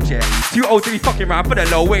even old yet. Too old to be fucking around for the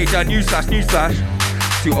low wage. Newsflash,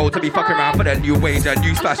 newsflash. Too old to be fucking around for the new wage.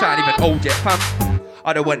 Newsflash, I ain't even old yet, fam.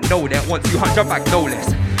 I don't want no that, want 200 back, no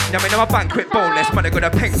less. Now I'm in my banquet boneless, man, I got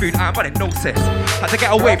a pink food, I'm running no cess. Had to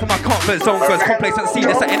get away from my comfort zone, cause complacency,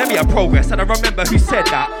 that's an enemy of progress. And I remember who said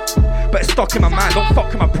that, but it's stuck in my mind, don't fuck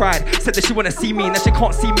with my pride. Said that she wanna see me, and that she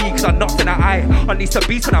can't see me, cause I'm not in her eye. Unleash the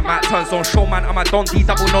beast when I'm at turns on, show man, I'm a Don D,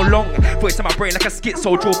 double no long. Voice in my brain like a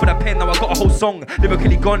schizo, draw for the pen, now I got a whole song.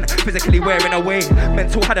 Lyrically gone, physically wearing away.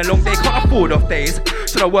 Mental had a long day, can't afford off days.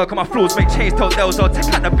 Should I work on my flaws, make change, tell Dells or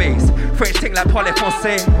take at the base. French thing like Parle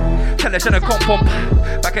Francais. Tell her she don't come from.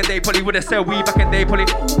 Back in day, probably would've said we, back in day, probably.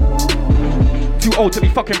 Too old to be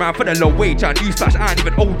fucking around for the low wage. Newsflash, I ain't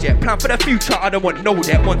even old yet. Plan for the future, I don't want no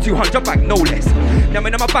debt. Want 200 back, no less. Now I'm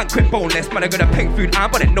in my banquet boneless, man, I got a pink food, I'm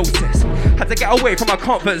running no cess. Had to get away from my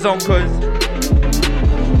comfort zone, cause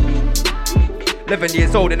 11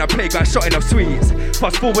 years old in a playground, shotting off sweets.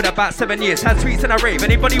 Fast forward about 7 years, had sweets and a rave.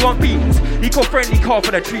 Anybody want beans? Eco-friendly car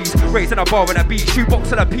for the trees. Raising a bar on a beach.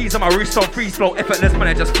 Shoebox and a peas on my roof, on freeze flow. Effortless, man,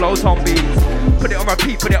 it just flows on beats. Put it on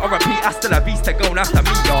repeat, hasta la vista, go after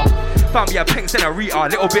me, y'all. Found me a pinks and a Rita,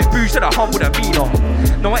 little bit bouge and a humble demeanor.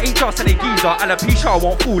 No, I ain't just any geezer, alopecia, I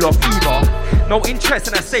won't fall off either. No interest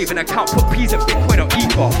in a saving account, put peas in Bitcoin or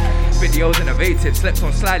Ether. Videos innovative, slept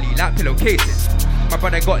on slightly like pillowcases. My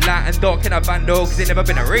brother got light and dark in a bando, cause he never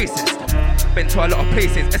been a racist. Been to a lot of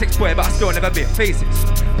places, Essex boy, but I still never been faces.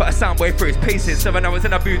 Put a sound wave through his paces, 7 hours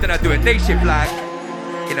in a booth and I do a day shift like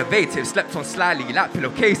innovative, slept on slyly like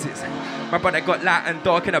pillowcases. My brother got light and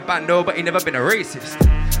dark in a bando, but he never been a racist.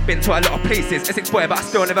 Been to a lot of places, Essex boy, but I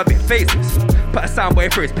still never been faces. Put a sound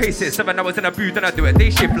wave through his paces, 7 hours in a booth and I do a day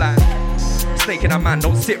shift like snake in a man,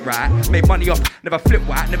 don't sit right. Made money off, never flip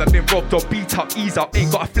white. Never been robbed or beat up, ease up.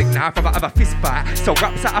 Ain't got a flick knife, rather have a fist fight. So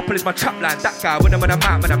raps at Apple is my trap line. That guy, when I'm on a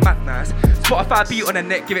map, man, I'm mad nice. Spotify beat on the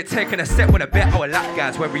neck, give it taking a set when a bet. Our lap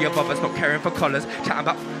guys, where we of others, not caring for colours. Chatting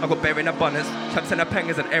about, I got bear in the bunners. Chaps in the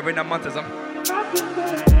pengers and air in the munters.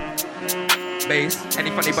 Bass,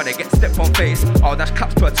 any funny but they get stepped on face. Oh, dash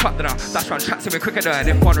claps to a trap, then I dash round tracks and we're quicker than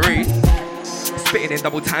if one read. Spitting in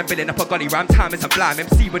double time, billing up a gunny ram. Time is a blind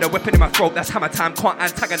MC with a weapon in my throat. That's hammer time. Can't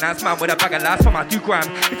antagonize man with a bag of lies from my 2 gram.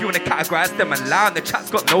 If you wanna categorize them and lie, the chat's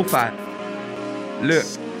got no fight. Look,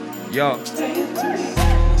 yo.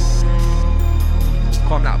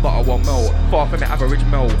 Calm that butter won't melt. Far from the average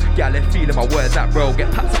melt. Yeah, I left feeling my words that bro.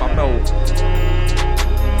 Get packed to my melt.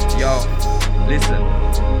 Yo, listen.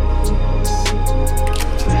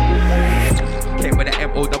 Came with an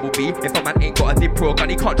M-O-double-B. If a man ain't got a dip pro gun,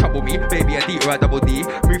 he can't trouble me. Baby, a D or a double D.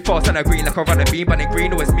 Move fast and agree like a runner beam. But in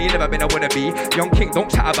green, always me, never been a wannabe. Young king, don't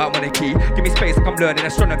chat about monarchy. Give me space like I'm learning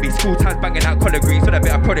astronomy. School times banging out collard greens with a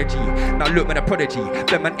bit of prodigy. Now look, man, a prodigy.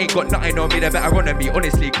 Them man ain't got nothing on me, they better run on me.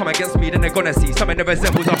 Honestly, come against me, then they're gonna see. Something that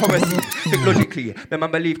resembles a horror scene. Think logically, them man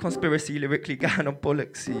believe conspiracy. Lyrically, going on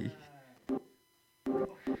bollocksy.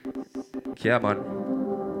 Yeah, man.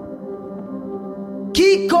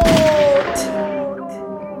 Kiko!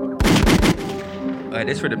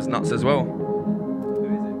 This rhythm's nuts as well.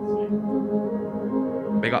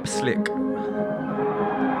 Big up Slick.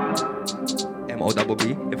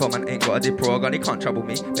 M-O-double-B. If a man ain't got a dip or a gun, he can't trouble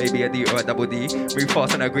me. Baby, a D or a double D. Move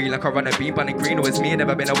fast and agree like a runner beam. Bunny green always me,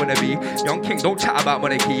 never been a wannabe. Young king, don't chat about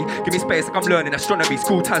monarchy. Give me space like I'm learning astronomy.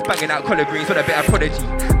 School times banging out collard greens with a bit of prodigy.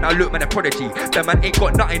 Now look, man, a prodigy. Them man ain't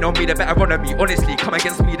got nothing on me, they better run on me. Honestly, come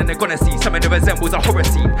against me, then they're gonna see something that resembles a horror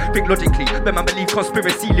scene. Think logically, them man believe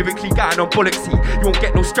conspiracy. Lyrically, going on bollocksy. You won't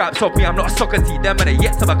get no stripes off me, I'm not a soccer team. Them man are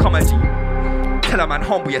yet to become a G. Tell a man,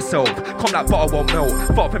 humble yourself. Come like butter won't melt.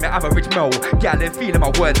 Far from your average melt. Yeah, then feeling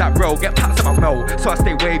my words that roll. Get pats on my melt, so I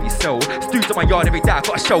stay wavy still. Stoods on my yard every day, I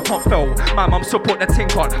got a show, can't fail. My mum support the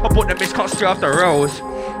ting on. I bought the bitch, can't stray off the roads.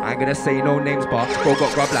 I ain't gonna say no names, but bro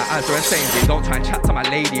got grub like Asda and Sainsbury's. Don't try and chat to my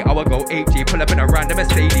lady, I will go 8G. Pull up in a random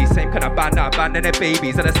Mercedes. Same kind of band, now abandon their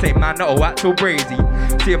babies. Are the same man, not a actual brazy.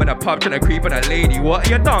 See him in a pub, trying to creep on a lady. What,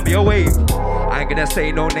 you done, be a wave. I ain't gonna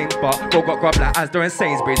say no names, but bro got grub like Asda and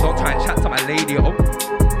Sainsbury's. Don't try and chat to my lady, oh.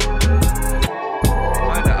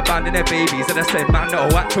 Abandon their babies, and I said, man, no,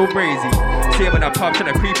 actual brazy. See him in a pub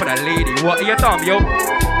trying to creep on a lady. What are you dumb, yo?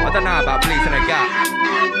 I don't know about blazing a gap.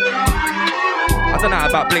 I don't know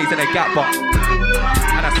about blazing a gap, but.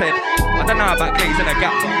 And I said, I don't know about blazing a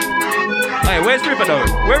gap, but. Hey, where's River though?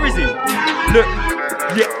 Where is he? Look,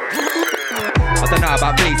 yeah. I don't know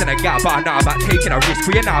about blazing a gap, but I know about taking a risk.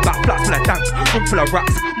 We know about flats full of dank, room full of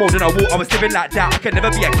rats. More than a wall, I was living like that. I can never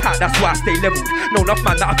be a cat, that's why I stay leveled. Know enough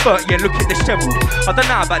man that are 30 and look at the shovel. I don't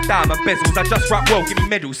know about diamond bezels, I just rap well, give me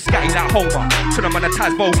medals. Scatty like Homer, trying to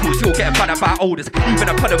monetize vocals. You'll get bad about olders.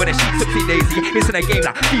 Even a puddle when a sheep took daisy. It's in a game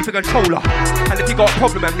like FIFA controller. And if you got a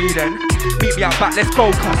problem with me then, meet me out back, let's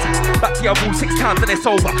go cuss. Back to your wall 6 times and it's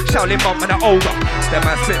over. Shaolin monk and I'm older. Them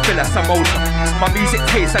man split filler, some older. My music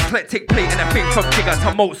tastes eclectic, plate and a thing from Jigger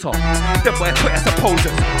to Mozart. Them boy Twitter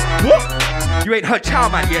supposers. What? You ain't heard Chow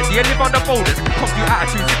Man yet, do you live on the boulders? Come through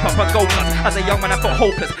attitude, zip up and go nuts. As a young man I felt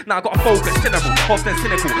hopeless, now I got a focus. General, often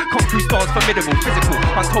cynical, come through stars formidable. Physical,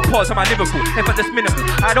 untold pause on my Liverpool, never just minimal.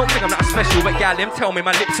 I don't think I'm that special, but gal, them tell me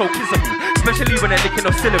my lips so kissable. Especially when they're licking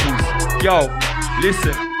off syllables. Yo,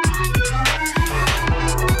 listen.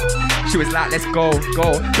 She was like, let's go,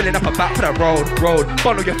 go. Filling up her back for the road.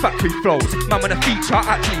 Follow your factory flows. Man, when a feature,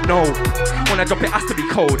 I actually know. When I drop it, has to be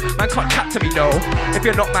cold. Man can't chat to me, no. If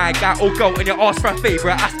you're not my guy or girl and you ask for a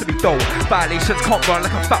favour, it has to be dough. Violations can't run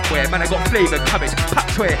like a fat boy. Man, I got flavour, cabbage,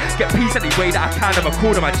 patchway. Get peace any way that I can. Never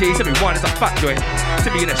call on my J's, everyone is a fat joy.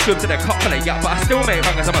 See me in a shove to the cup full of yak, but I still make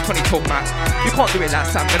bangers on my 20 talk, man. You can't do it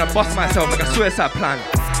like Sam, gonna bust myself like a suicide plan.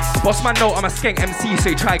 Boss man know I'm a skank MC, so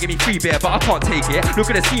he try to give me free beer, but I can't take it.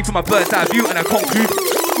 Look at the scene from my bird's eye view and I conclude.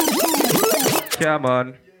 Yeah,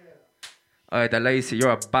 man. Hey, the Lacey,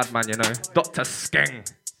 you're a bad man, you know. Dr. Skeng.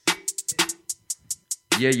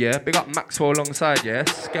 Yeah. Big up Maxwell alongside, yeah.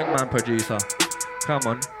 Skeng man producer. Come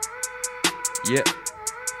on. Yeah.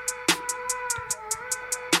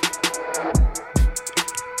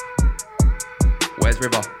 Where's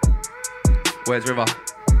River?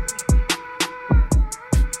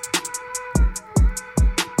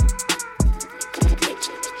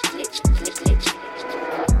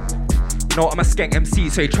 No, I'm a skank MC,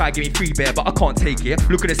 so he try to give me free beer, but I can't take it.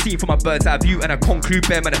 Look at the scene from my bird's eye view and I conclude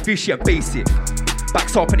bear man, a fishy and basic.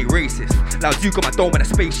 Backs up and he racist. Loud Duke got my dome and a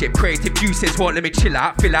spaceship. Creative juices won't let me chill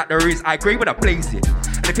out. Feel like there is I grade when I blaze it.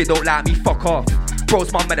 And if you don't like me, fuck off.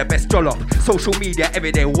 Bros, mum, and the best doll up. Social media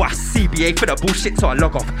everyday, was CBA for the bullshit, so I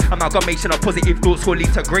log off. Amalgamation of positive thoughts will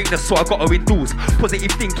lead to greatness, so I gotta endorse.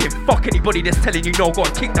 Positive thinking, fuck anybody that's telling you no, go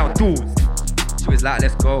and kick down doors. She was like,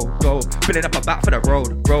 let's go. Filling up her back for the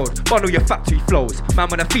road. Bundle your factory flows. Man,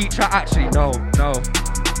 when a feature, actually, no.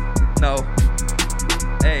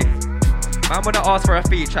 Hey, man, when I ask for a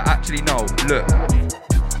feature, actually, no. Look.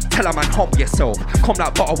 Tell a man, hump yourself. Come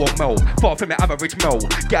like butter won't melt. Far from your average mel.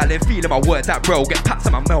 Gal and feeling my words that bro. Get pats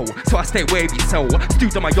on my mel. So I stay wavy so.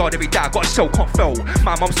 Stewed on my yard every day. I got a show, can't fail.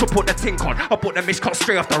 My mum support the ting con. I bought the mish cut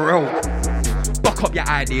straight off the road. Buck up your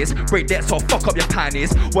ideas, break that so fuck up your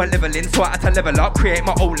pioneers. Weren't leveling, so I had to level up. Create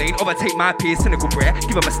my own lane, overtake my peers. Cynical breath,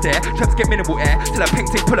 give them a stare. Traps get minimal air, till a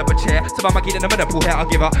painting pull up a chair. So I'm getting a minimal hair, I'll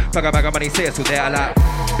give her bag of money, say it's all there. I like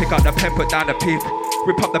pick up the pen, put down the pip.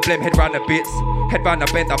 Rip up the blem, head round the bits. Head round the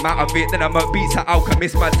bend, I'm out of it. Then I'm a beats at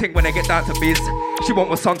alchemist, my ting when I get down to biz. She want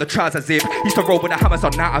what's on the trouser zip. Used to roll with the hammers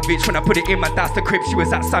on out of it. When I put it in my dad's the crib, she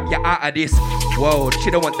was at Sam, you're out of this world. She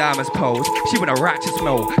don't want diamonds pose. She want a righteous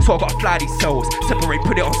mole. So I gotta fly these souls. Separate,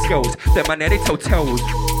 put it on scales. Them man, they tell tales.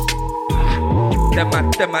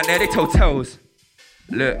 Them man, they tell tales.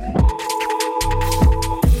 Look.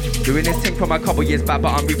 Doing this thing from a couple years back,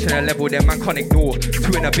 but I'm reaching a level that man can't ignore.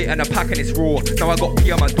 Two in a bit and a pack and it's raw. Now I got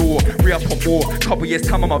P on my door, re-up on more. Couple years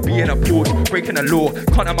time I'ma be in a port, breaking the law.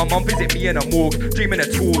 Can't have my mum visit me in a morgue. Dreaming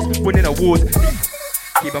of tours, winning awards.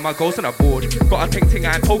 Keeping my goals on a board. Got a pink ting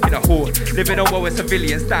and poking a horde. Living a world with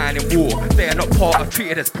civilians dying in war. They are not part of,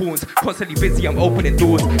 treated as pawns. Constantly busy, I'm opening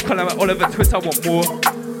doors. Calling out Oliver Twist, I want more.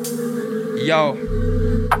 Yo.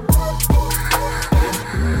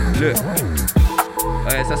 Look.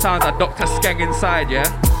 It's the sounds of Dr. Skeng inside, yeah?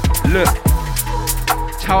 Look.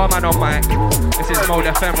 Chow man on mic. This is Mode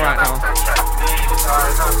FM right now.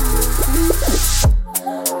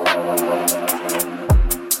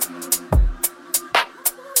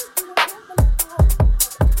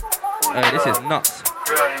 Hey, this is nuts.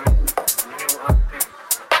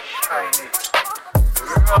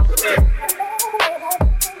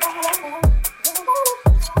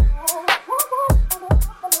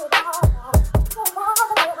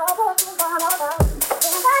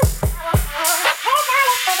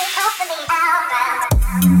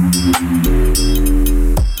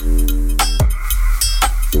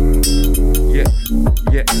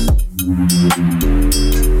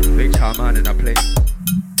 Big Chow man in a play.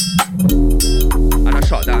 And I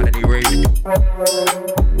shot down any rage.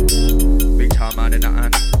 Big Chow man in a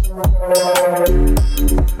hand.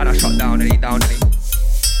 And I shot down any.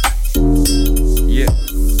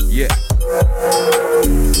 Yeah.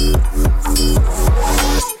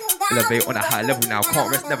 Elevate on a high level now, can't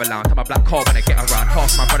rest, never lounge. I'm a black car when I get around.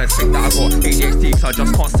 Half my brothers think that I got ADHD, so I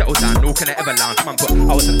just can't settle down. Nor can I ever lounge. Man, but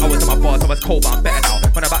I was in my bars, I was cold, but I'm better now.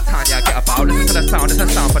 When I'm about time, yeah, I get about. Listen to the sound, it's a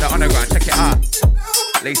sound for the underground, check it out.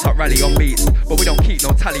 Lace up rally on beats, but we don't keep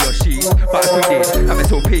no tally or sheets. But if we did, have it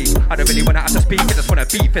till peak. I don't really wanna have to speak, I just wanna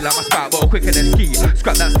beat, fill out my spout, but quicker than ski.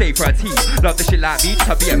 Scrap that stay for a tea. Love this shit like me,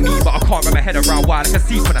 to be a me, but I can't wrap my head around why I can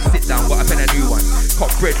see when I sit down, but I've been a new one.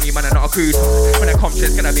 Can't bread me, man, I'm not a good one. When I come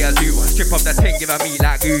shit's gonna be a zoo one. Strip off the thing, give a me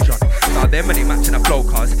like Gujon. Now them when they matching the flow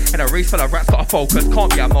cars. In a race full of rats, gotta focus,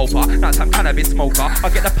 can't be a moper. Now time cannabis smoker, I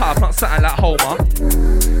get the power plant something like Homer.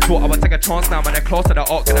 Thought I would take a chance now when they're close to the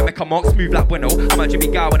arc, gonna make a mark smooth like Winnow. I'm a Jimmy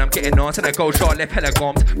guy when I'm getting on, so they go short left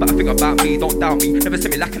hellograms. But I think about me, don't doubt me. Never see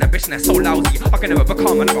me lacking ambition, they're so lousy. I can never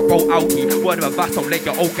become, I never roll outie. Word of advice, don't let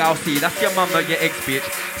your old gal see. That's your mama, your ex bitch.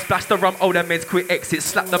 Splash the rum, older men's quick exit.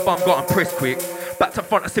 Slap the bum, got and press quick. Back to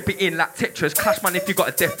front, I sip it in like Tetris. Clash man if you got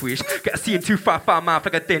a death wish. Get a CM255 mouth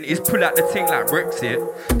like a dentist. Pull out the ting like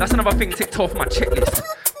Brexit. That's another thing ticked off my checklist.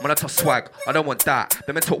 When I talk swag, I don't want that.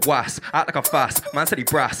 The men talk was, act like a fast. Man said he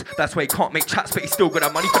brass. That's why he can't make chats, but he still got the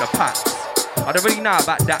money for the packs. I don't really know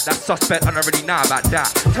about that. That's suspect, I don't really know about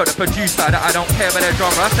that. Tell the producer that I don't care about the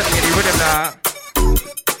drummer. I said me any rhythm now.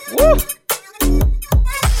 Woo!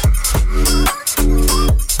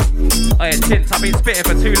 Oh yeah, tints, I've been spitting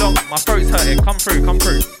for too long. My throat's hurting. Come through, come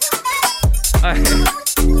through.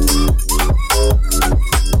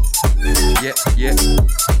 Yeah.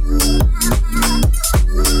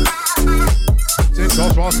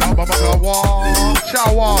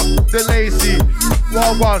 Shower, the lazy,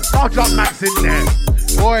 one. I'll drop Max in there.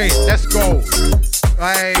 Boy, let's go.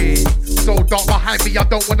 Hey, so dark behind me, I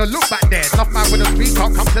don't wanna look back there. Enough man with a speak up,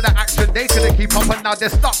 come to the action. They couldn't keep up and now they're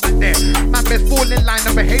stuck back there. Man best fall in line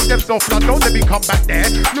and behave themselves. Now don't let me come back there.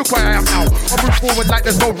 Look where I am now. I move forward like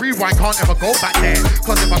there's no rewind. Can't ever go back there.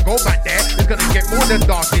 Cause if I go back there, it's gonna get more than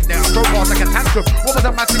dark in there. I throw bars like a tantrum. What was a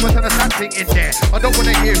mad thing, what's an assassin in there? I don't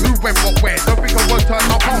wanna hear who went what where. Don't think I won't turn,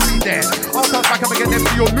 I can't be there. I'll turn back up again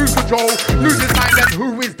empty or lose control. Lose his mind and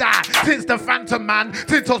who is that? Since the Phantom man,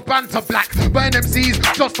 Tintos banter black. Burn MCs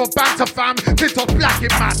just for banter fam. Tintos black in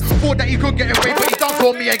man. Thought that he could get away, but he done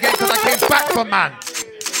for me again cause I came back for man.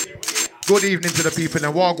 Good evening to the people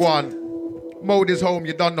in Wagwan. Mode is home,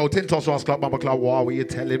 you don't know. Tintos Ross Club, Mama Club, what were you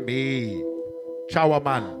telling me? Chower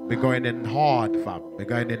man, we're going in hard fam. We're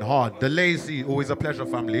going in hard. The lazy, always a pleasure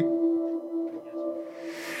family.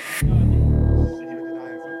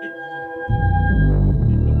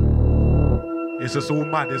 It's just all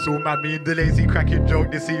mad, it's all mad. Me and the lazy cracking joke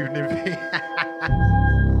this evening.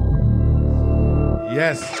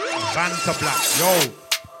 Yes, Vanta Black, yo.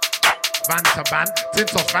 Vanta ban,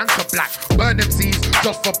 Tintos Vanta Black. Burn MCs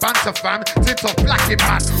just for banter fam. Tintos black in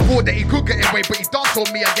man. Thought that he could get away, but he danced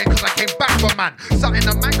on me again cause I came back for man. Something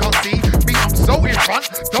a man can't see, me I'm so in front.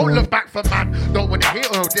 Don't look back for man. Don't wanna hear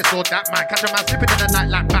this or that man. Catch a man slipping in the night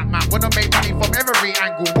like Batman. Wanna make money from every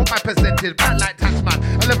angle. Want my percentage, black like tax man.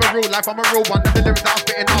 I live a real life, I'm a real one. The lyrics that I'm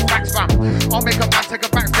spitting are facts fam. I'll make a man take a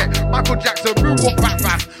back step. Michael Jackson, real walk back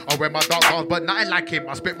fast. I wear my dark bars, but nothing like him.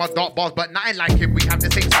 I spit my dark bars, but nothing like him. We have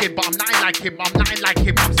the same skin, but I'm nothing like him. I'm nothing like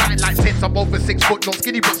him. I'm something like Tints. I'm over 6 foot, not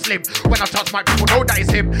skinny but slim. When I touch my people know that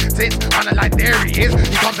it's him. Tints, man, I like there he is.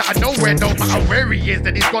 He comes out of nowhere, no matter where he is.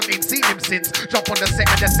 Then he's gone, ain't seen him since. Jump on the set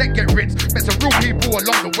and the set get rinsed. Met some real people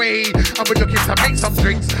along the way, and we're looking to make some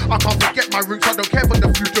drinks. I can't forget my roots, I don't care what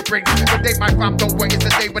the future brings. The day my fam don't work is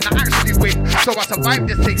the day when I actually win. So I survive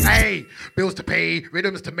this thing, hey. Bills to pay,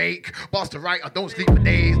 rhythms to make, bars to write, I don't sleep for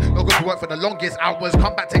days. No good to work for the longest hours,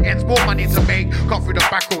 come back to ends, more money to make. Cut through the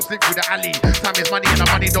back road, slip through the alley. Time is money and the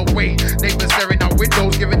money don't wait. Neighbors staring out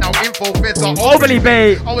windows, giving out info. Feds are overly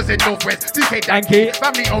bait. I was in Northwest, DK Danky,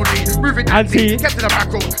 family only, moving anti. Kept in the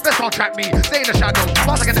back road, best can't track me. Stay in the shadows,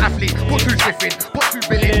 pass like an athlete. Put 2 shifting, put 2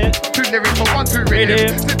 billing, 2 lyrics for 1, 2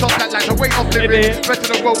 rhythm. Sit on that like the weight of living. Rest of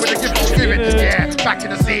the world with a gift of giving. Yeah, back in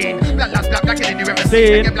the scene. Black lights black, blacker than you ever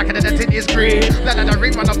seen. Get blacker than the tint is green. Black like the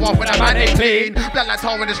ring run up off when I'm ain't clean. Black like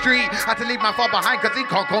tar in the street. Had to leave my far behind cause he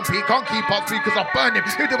can't compete. Can't keep up free cause I burn him.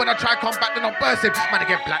 He did when I try come back then I'll burst him. Man, I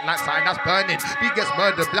get black light sign, that's burning. Beat gets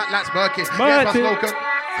murdered, black lights murking. Yes, my smoker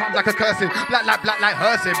comes like a cursing. Black light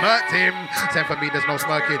hurts him, murked him. Same for me, there's no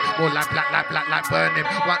smirking. More like black light burning.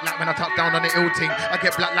 White light when I touch down on the ill ting. I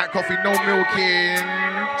get black light coffee, no milking.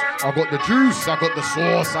 I got the juice, I got the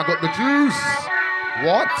sauce, I got the juice.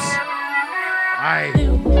 What? I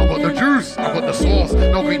got the juice, I got the sauce.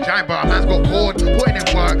 No green giant, but a man's got corn. Putting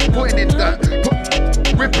in work, putting in dirt.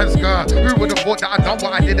 Whip and skirt. Who would have thought that I done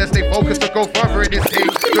what I did and stay focused to go further in this thing?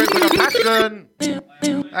 Do it with a passion.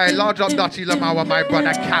 Hey, large up Dutchy Lamawa, my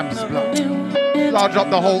brother Cam's blood. Large up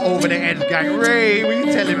the whole over the edge gang. Ray, what you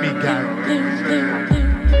telling me, gang?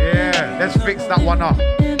 Yeah, let's fix that one up.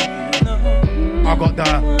 I got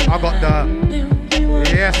the.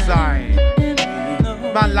 Yes,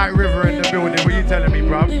 man like River in the building. What you telling me,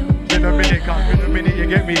 bruv? In a minute, come. In a minute, you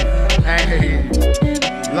get me. Hey,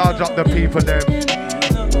 large up the people, them.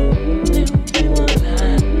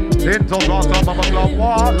 Lintos, large up Mama Club.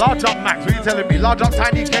 What? Large up Max. What you telling me? Large up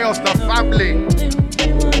Tiny Chaos, the family.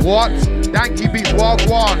 What? Danky Beats, Wild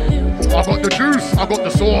One. I got the juice, I got the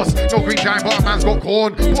sauce. No green giant, but a man's got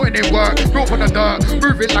corn. Putting in work, built on the dirt.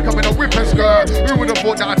 Moving like I'm in a whip and skirt. Who would have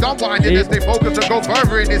thought that I done what I did and stay focused and go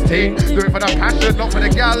further in this team? Do it for the passion, not for the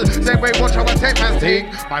gal. Same way, watch how I take man's thing.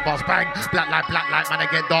 My boss bang, black light, man, I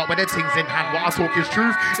get dark when the thing's in hand. What I talk is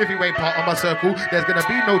truth. If you ain't part of my circle, there's gonna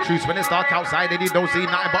be no truth. When it's dark outside and you don't see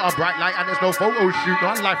nothing but a bright light and there's no photo shoot.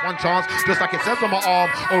 One life, one chance, just like it says on my arm.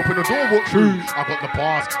 Open the door, walk through. I got the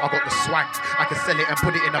bars, I got the swag. I can sell it and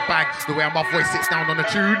put it in a bag. The way my voice sits down on the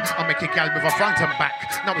tune, I make a gal with a front and back.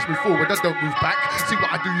 Now it's move forward, I don't move back. See what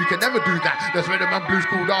I do, you can never do that. There's rhythm and blues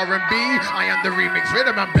called R&B. I am the remix,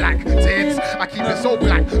 rhythm and black. Tits, I keep it so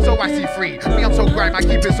black, so I see free. Me, I'm so grime, I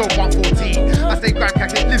keep it so 114. I stay grime,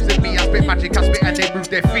 cack, it lives in me. I spit magic, I spit and they move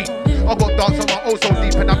their feet. I got dance on my oh so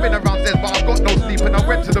deep and I've been around this, but I've got no sleep. And I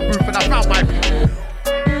went to the booth and I found my people.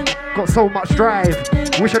 Got so much drive,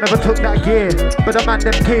 wish I never took that gear. But the man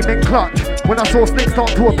them came in clutch when I saw snakes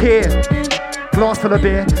start to appear. Glass full of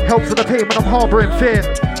beer, helps with the pain when I'm harbouring fear.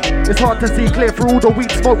 It's hard to see clear through all the weed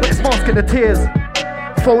smoke, but it's masking the tears.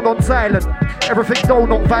 Phone on silent, everything though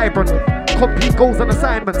not vibrant. Complete goals and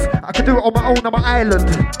assignments, I could do it on my own on my island.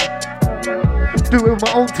 Do it with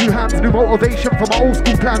my own two hands, new motivation for my old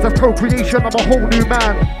school plans of procreation. I'm a whole new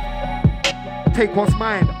man. Take what's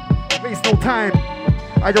mine, waste no time.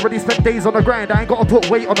 I already spent days on the grind, I ain't gotta put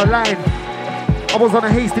weight on the line. I was on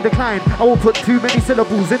a hasty decline, I won't put too many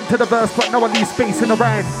syllables into the verse, but now I leave space in the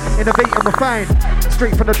rhyme. Innovate and refine,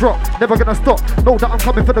 straight from the drop, never gonna stop. Know that I'm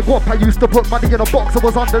coming for the guap, I used to put money in a box, I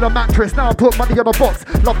was under the mattress, now I put money in a box.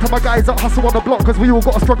 Love to my guys that hustle on the block, cause we all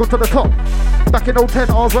gotta struggle to the top. Back in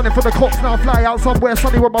 010 I was running for the cops, now I fly out somewhere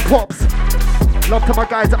sunny with my pops. Love to my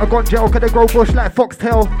guys that are gone jail, cause they grow bush like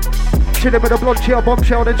foxtail. Chilling with a blonde chair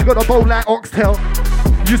bombshell, then she got a bow like oxtail.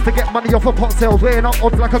 Used to get money off of pot sales, weighing up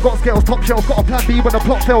odds like I got scales. Top shelf, got a plan B when the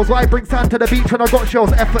plot fails. Why bring sand to the beach when I got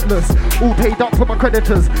shells? Effortless, all paid up for my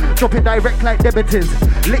creditors. Dropping direct like debitors.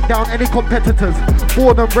 Lick down any competitors.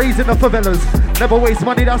 Born and raised in the favelas. Never waste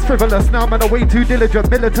money, that's frivolous. Now man, I'm way too diligent.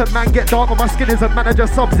 Militant man, get dark on my skin isn't. Manager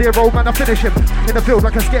sub-zero, man, I finish him. In the field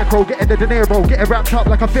like a scarecrow, getting the dinero. Getting wrapped up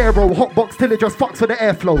like a pharaoh. Hot box till it just fucks for the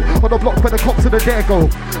airflow. On the block where the cops with the dare go.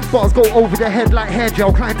 Bars go over their head like hair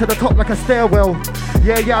gel. Climb to the top like a stairwell.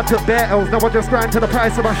 Yeah, I took bare L's, now I just grind to the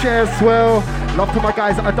price of my shares swell. Love to my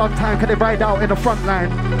guys that are done time, can they ride out in the front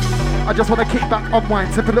line? I just wanna kick back,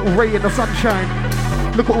 unwind, sip a little ray in the sunshine.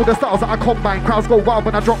 Look at all the styles that I combine, crowds go wild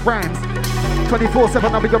when I drop rhymes.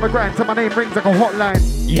 24/7 I'll be on the grind, till my name rings like a hotline.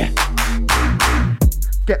 Yeah.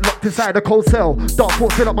 Get locked inside a cold cell, dark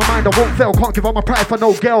thoughts fill up my mind, I won't fail, can't give up my pride for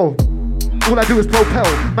no girl. All I do is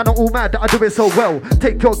propel, man I'm all mad that I do it so well.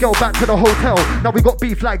 Take your girl back to the hotel, now we got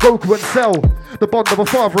beef like Goku and Cell. The bond of a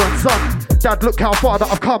father and son, dad look how far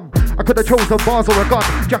that I've come. I could have chosen bars or a gun,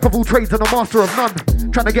 jack of all trades and a master of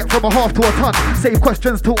none. Trying to get from a half to a ton, save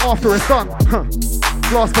questions till after it's done.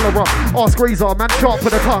 Glass full of rum, ask razor, man sharp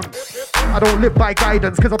with a tongue. I don't live by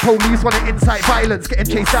guidance, cause the police want to incite violence. Getting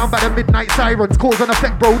chased down by the midnight sirens, cause and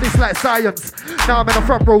effect bro, this like science. Now I'm in a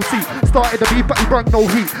front row seat, started the beef but he brung no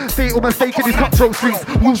heat. Fatal mistake in these cutthroat streets,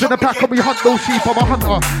 wolves in the pack and we hunt those sheep. I'm a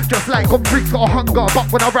hunter, just like on freaks got a hunger.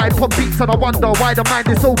 But when I ride pump beats and I wonder why the mind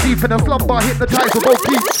is so deep in a slumber, hypnotized with both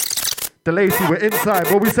feet. The Lacey, we're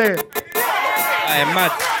inside, what we saying? I am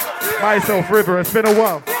mad. Myself, River, it's been a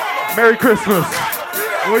while. Merry Christmas.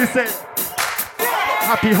 What you saying?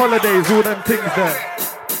 Happy holidays, all them things there.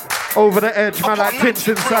 Over the edge, man, like tints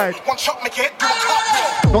inside.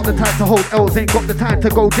 Not the time to hold L's, ain't got the time to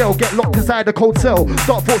go jail. Get locked inside a cold cell.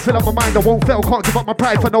 Dark thoughts fill up my mind, I won't fail. Can't give up my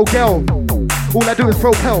pride for no girl. All I do is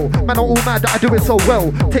propel, man, I'm all mad that I do it so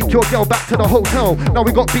well. Take your girl back to the hotel. Now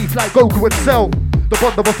we got beef like Goku and Cell. The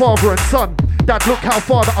bond of a father and son. Dad, look how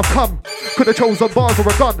far that I've come. Could've chosen bars or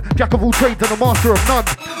a gun. Jack of all trades and a master of none.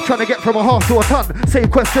 Trying to get from a half to a ton. Save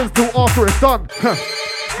questions till after it's done.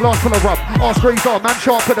 Glass full of rum, ask razor, man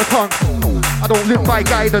sharp with a tongue. I don't live by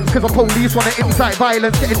guidance, cause the police wanna incite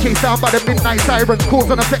violence. Getting chased down by the midnight sirens, cause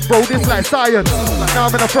and effect bro, this like science. Now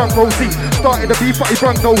I'm in a front row seat, started the beef but he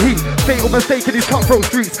brung no heat. Fatal mistake in these cutthroat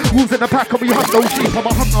streets, wolves in the pack and we hunt no sheep. I'm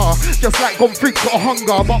a hunter, just like gone freaks got a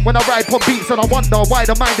hunger. But when I ride pop beats and I wonder why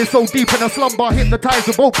the mind is so deep in a slumber, hypnotized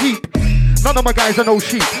with both peep. None of my guys are no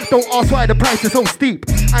sheep. Don't ask why the price is so steep.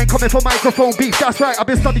 I ain't coming for microphone beef. That's right, I've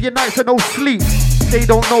been studying nights and no sleep. They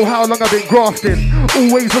don't know how long I've been grafting.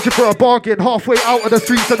 Always looking for a bargain. Halfway out of the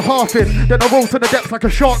streets and half in. Then I roll to the depths like a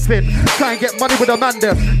shark fin. Try and get money with a man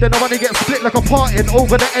them. Then the money gets split like a parting.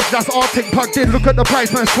 Over the edge, that's arting. Plugged in, look at the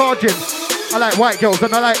price man's charging. I like white girls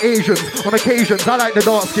and I like Asians. On occasions, I like the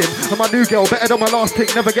dark skin. And my new girl better than my last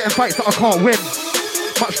tick. Never getting fights that I can't win.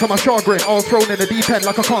 Much to my chagrin, I was thrown in the deep end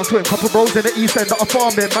like I can't swim. Couple bros in the east end that are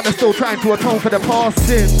farming. Man, I'm still trying to atone for the past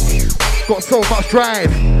sins. Got so much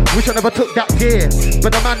drive, wish I never took that gear.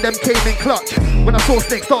 But the man them came in clutch when I saw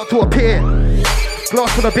snakes start to appear.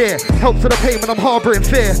 Glass for the beer, helps for the pain when I'm harbouring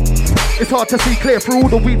fear. It's hard to see clear through all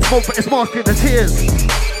the weed smoke, but it's masking the tears.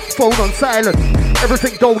 Phone on silent,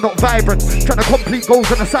 everything dull, not vibrant. Trying to complete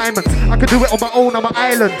goals and assignments. I can do it on my own, on my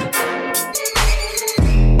island.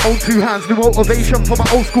 Own two hands, new motivation for my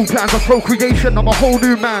old school plans of procreation. I'm a whole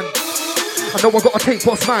new man. I know I gotta take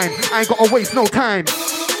what's mine. I ain't gotta waste no time.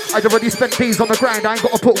 I'd already spent days on the grind. I ain't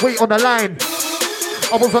gotta put weight on the line.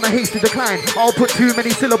 I was on a hasty decline. I'll put too many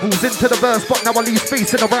syllables into the verse, but now I leave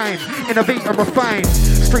space in the rhyme. Innovate and refine.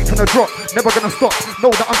 Straight from the drop, never gonna stop.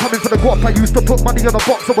 Know that I'm coming for the guap. I used to put money on the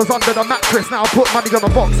box. I was under the mattress, now I put money on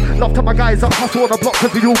the box. Love to my guys that hustle on the block,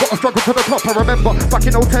 cause we all gotta struggle to the top. I remember back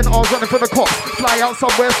in 010 I was running for the cops. Fly out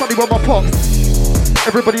somewhere sunny with my pops.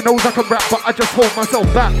 Everybody knows I can rap, but I just hold myself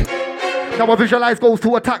back. Now I visualize goals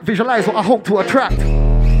to attack, visualize what I hope to attract.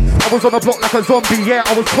 I was on the block like a zombie, yeah,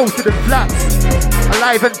 I was posted in flats.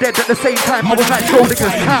 Alive and dead at the same time, I was like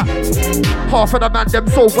Schrodinger's cat. Half of the man, them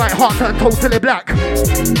so white, heart turned totally black.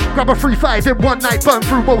 Grab a 3-5 in one night, burn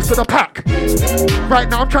through most of the pack. Right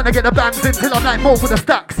now I'm trying to get the bands in till I'm like more with the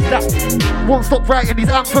stacks. Won't stop writing these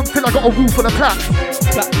anthems till I got a wall full of plaques.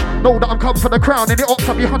 Know that I'm come for the crown, and the ops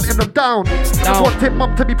I'll be hunting them down. Just wanted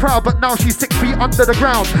mum to be proud, but now she's 6 feet under the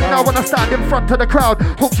ground. Now when I stand in front of the crowd,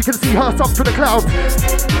 hope she can see her son through the clouds.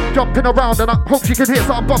 Jumping around and I hope she can hear,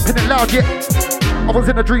 so I'm bumping it loud, yeah. I was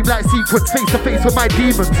in a dreamlike sequence, face to face with my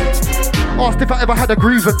demons. Asked if I ever had a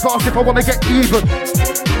grievance, asked if I wanna get even.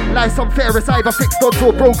 Life's unfair, it's either fixed odds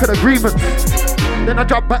or broken agreements. Then I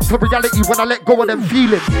jump back to reality when I let go of them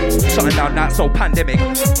feelings. Shutting down that so pandemic.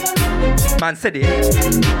 Man said it.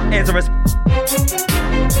 Ends of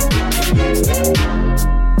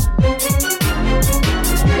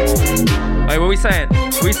Hey, what we saying?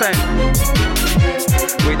 What we saying?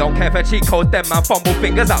 We don't care for cheat code, them man fumble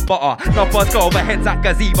fingers at butter. No buzz go over heads at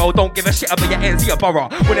gazebo. Don't give a shit about your ends, your borough.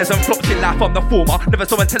 Winners and flops in life, I'm the former. Never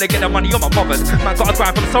saw until I get the money on my mother's. Man gotta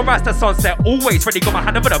grind from sunrise to sunset. Always ready, got my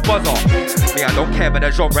hand over the buzzer. Me, I don't care about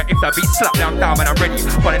the genre. If the beat slap me, I'm down when I'm ready.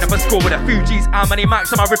 But I never score with a few G's. How many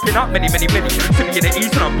mics am I ripping up? Many. See me in the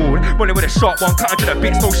east when I'm bored. Rolling with a sharp one, cutting to the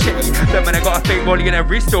bits, no shitty. Then when I got a fake rolling in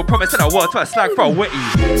every still promising a word to a slag for a witty.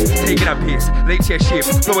 Taking a piss, late to your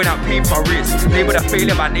shift, blowing out pain for my wrist. Label the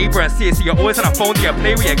failure by neighbour and see, so you're always on a phone, do you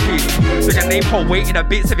play with your kids? Does your name hold weight in a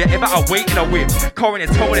bits if you ever are waiting a whip? Corin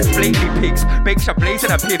is tone is blatantly pigs, bakes your blaze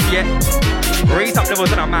in a piff, yeah. Raise up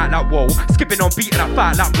levels and I'm out like whoa. Skipping on beat and I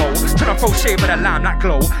fight like mo. Tryna throw shade with a lamb like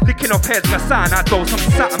glow. Licking off heads like a sign like dough. Some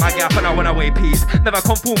sat in my gap and I went away peace. Never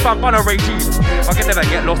conform fam on a regime. I can never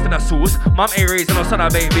get lost in the sauce. Mum ain't raising no son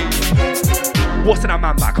of baby. What's in a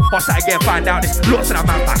man back? Bust that again, find out this. Lots in a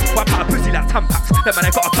man back. Wipe out a pussy like Tampax. That man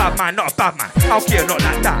ain't got a bad mind, not a bad man. How care not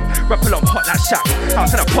like that? Rap along hot like Shaq.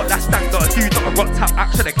 House in a pot like stank. Got a dude, not a rock tap.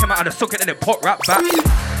 Actually came out of the socket and then pot rap back.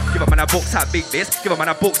 Give a man a box out Big Biz. Give a man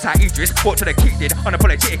a box out Idris. Walk to the kick did.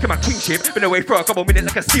 Unapologetic in my kingship. Been away for a couple minutes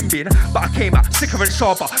like a sim bin. But I came out sicker and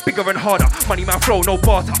sharper, bigger and harder. Money man flow, no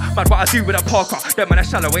barter. Mad what I do with a Parker. Them man a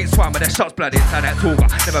shallow ain't swam with their shots blood inside that toga.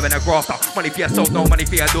 Never been a grafter. Money for yourself, no money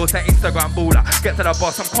for your daughter. Instagram baller. Get to the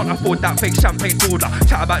boss, I can't afford that fake champagne soda.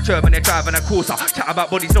 Chat about Germany driving a Corsa. Chat about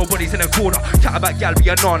bodies, nobody's in a corner. Chat about gal be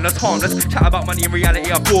a non-less harmless. Chat about money in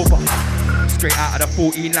reality a pauper. Straight out of the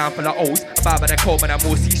 14 line full of O's. Vibe of the cold man I'm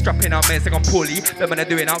more see strapping out men like I'm poorly. Them man are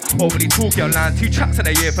doing up overly talky on line. 2 tracks in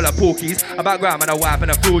a year full of porkies. About grime and a wife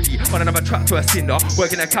and a floody. On another track to a cinder.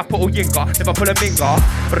 Working a capital yinga. Never pull a minger.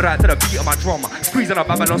 Right to the beat of my drum. Squeezing a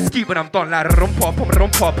Babylon ski when I'm done like rumpa pom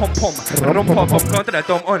rumpa pom pom. Rumpa pom going to the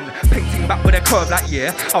dumb on. Painting back with a curve like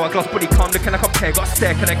yeah. Hourglass body calm looking like a pear. Got a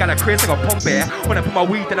stare and I got a crazy like a pom bear. When I put my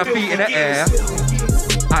weed and a feet in the air.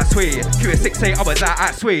 I swear, QS6 say I was out,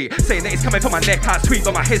 I swear. Saying that it's coming from my neck, I sweet.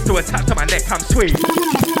 But my head's still attached to my neck, I'm sweet.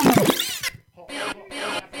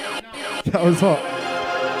 That was hot.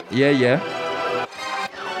 Yeah.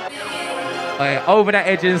 Over that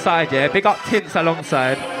edge inside, yeah. Big up Tints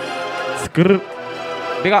alongside.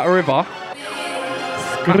 Big up River.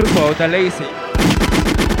 Well, the Lacy.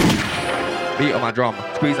 Beat on my drum.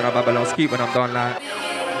 Squeezing a Babylon ski when I'm done like.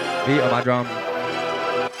 Beat on my drum.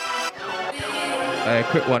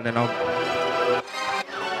 Quick one, then I'll.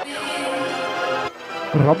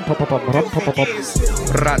 Rum pop pop rum pop pop.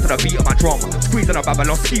 Right to the beat of my drum. Squeeze on a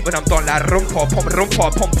Babylon sleep when I'm done like rum pom pom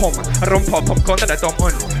gone to the dumb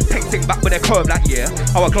on. Painting back with a curve like yeah.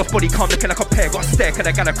 Our gloss body come looking like a pear. Got a stare cause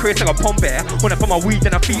I got a craze like a pom bear. Wanna put my weed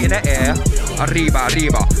and a feet in the air. Arriba,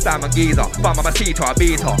 diamond geezer. Bam on my seat or a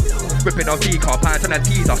beta. Whipping on V-car, pants and a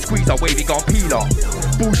teaser. Squeeze a wavy gone peeler.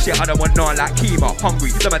 Bullshit, I don't want none like Kima.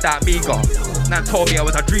 Hungry, some of that meager. Nan told me I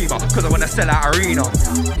was a dreamer, cause I wanna sell out arena.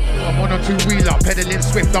 I'm on a two-wheeler, pedaling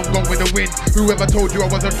swift, I'm going with the wind. Whoever told you I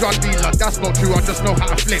was a drug dealer, that's not true, I just know how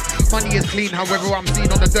to flip. Money is clean, however I'm seen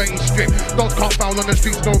on the dirty strip. Dogs can't foul on the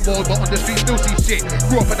streets no more, but on the streets still see shit.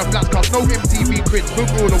 Grew up in a flat cast, no MTV quiz, no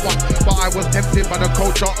all the one. But I was tempted by the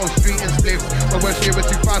culture of street and spliffs. My worst year was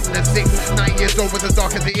 2006, 9 years old was as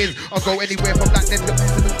dark as it is. I'll go anywhere from black then to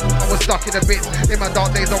I was stuck in a bit. In my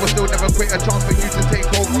dark days I was still never quit. A chance for you to take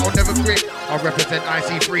over, I'll never quit. I represent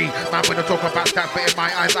IC3. Man, when I talk about stats, but in my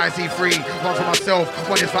eyes IC3. One for myself,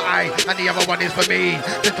 one is for I, and the other one is for me.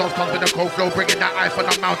 This toss comes with a cold flow, bringing that ice from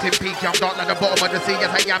the mountain peak. I'm dark like the bottom of the sea.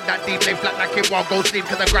 Yes, I am that deep. Lay flat like it while go sleep,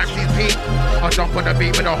 cause the Gramsci's peak. I jump on the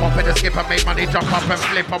beat with a hop and a skip. I make money jump up and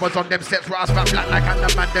flip. I was on them sets where I spat flat like I'm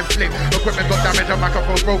the man then flip. Equipment got damaged, a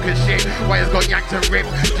microphone broken shit. Wires got yanked and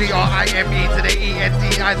ripped. GRIME to the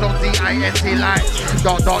ENT, eyes on DINT line.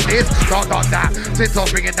 Dot this, dot that. Since I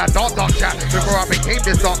was bringing that dot chat. Before I became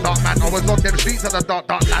this dot man, I was on them streets of the dot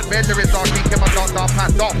lad. Where there is dark, became a dot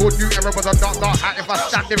pad. Dot hood, new era was a dot hat. If I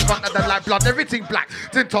stand in front of the light blood, everything black.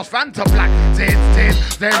 Tintos Fanta black.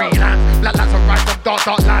 Tins, very land. Black lads are right from dot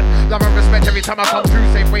lad. Love and respect every time I come through.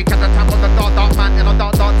 Same way at the time of the dot man. And a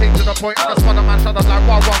dot thing to the point of the spot man. Shut up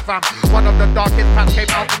like one fam. One of the darkest pants came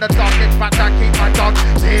out in the darkest pants. I keep my dog.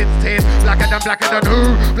 Tins, blacker than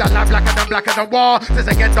who? Blacker than war. Since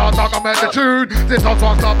I get dark, I'm at the tune. This house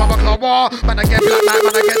won't stop, I'm a club war. Man, I get black,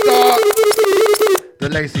 man, I get dark. The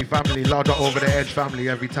Lacey family, larger over the edge family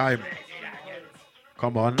every time.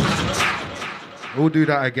 Come on. We'll do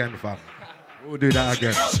that again, fam. We'll do that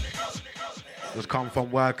again. Just come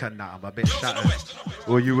from work and that, I'm a bit shattered.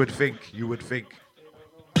 Or you would think.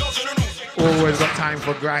 Always got time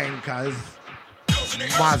for grind, cuz.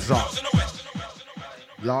 Mazza.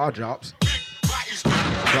 Large ups.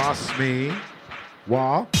 Trust me.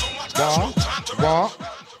 What?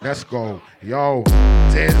 Let's go. Yo.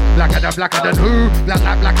 Since blacker than who?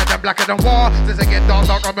 Blacker than war. Since I get dark,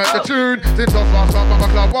 I'm at the tune. Since I was stop, I'm a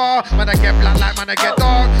club war. Man, I get black like, man, I get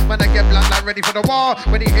dark. Man, I get black like, ready for the war.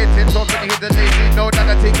 When he hits it, when he hit the lazy, know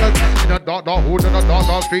that I think in the dark, hood in the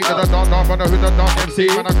dark, street in the dark, from the hood, the dark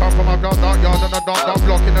MC. When I come from a dark, yard in the dark,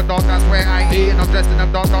 block in the dark, that's where I eat. And I'm dressed in the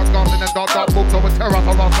dark, guns in the dark, books over terror,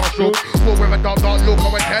 so I'm not shook. Walk with a dark, look,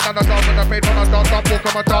 I'm a head on the dark, when I paid for the dark, book,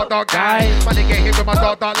 I'm a dark guy. Man, they get hit with my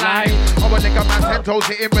dark line. I would lick a man's 10 toes,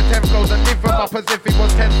 hit him with 10 flows, and live from up as if he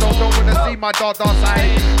was 10 stone. Don't wanna see my dark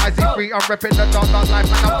side. IC3, I'm repping the dark life.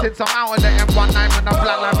 Man, I'm tints, I'm out in the M19, man, I'm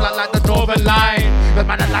black like the Northern Line. The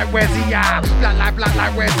man, I'm like, where's he at? Black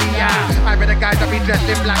like, where's he at? I be the guys that be dressed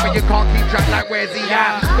in black, but you can't keep track like, where's he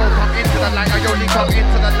at? Don't come into the light, I only come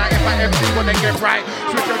into the light if I MC when they get right.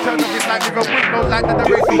 Switch your turn off his light with a window light that the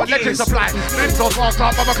race of electric supply. Tintos rock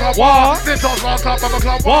club, I'm a club war. Tintos rock club, I'm a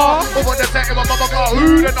club war. Over the set, it was I'm a club.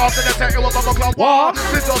 Who then after the set, it was I'm a club war.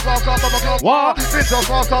 Tintos rock club, I'm a club war. Tintos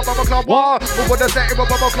rock club, I'm a club war. Over the set, it was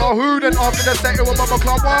I'm a club. Who then after the set, it was I'm a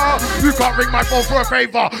club war. You can't ring my phone for a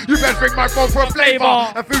favor. You best ring my phone for a flavor.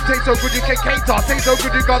 And food tastes so good you can cater. Tastes so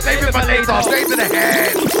good you can't save it for later. Straight to the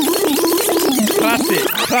head.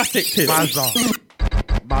 Classic tip.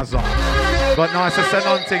 Mazza. But no, it's a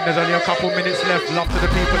Senon thing. There's only a couple minutes left. Love to the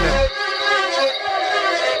people there.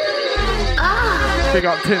 Big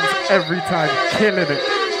up Tims every time. Killing it.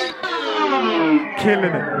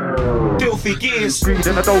 Filthy gears. Greed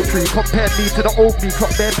and adultery. Compare me to the old me.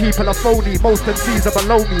 Clock their people are phony. Most MCs are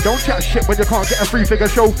below me. Don't chat shit when you can't get a 3-figure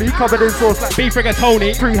trophy. Covered in sauce like beef figure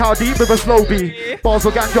Tony. 3 how deep with a slow B. Bars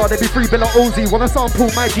or ganja, they be 3 bill of Ozzy. Wanna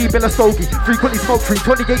sample my G bill of Stogie. Frequently smoke tree.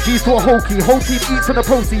 28 G's to a hokey. Whole team eats from the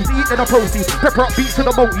proceeds. Eating the proceeds. Pepper up beats to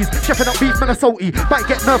the moties. Chefing up beef Minnesota. Might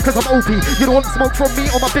get nerve cause I'm OP. You don't want smoke from me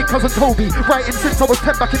or my big cousin Toby. Writing since I was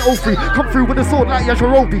 10 back in 03. Come through with a sword like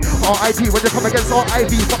Yajirobe. RIP when you come against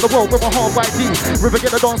RIV. Fuck the world with a hard white D. River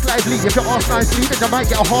get the dance lively. If you ask nicely, then you might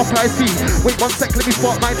get a half price fee. Wait 1 sec, let me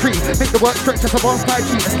spark my tree. Make the work stretch as a vast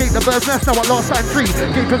 5G. Escape the bird's nest, now at last I'm free.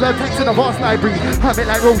 Game preserved tanks in a vast library. Hermit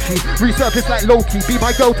like Roshi. Resurface like Loki. Be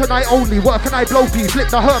my girl tonight only. Work and I blow pee. Flip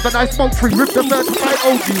the herb and I smoke tree. Rip the certified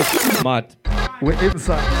OG. Mad. We're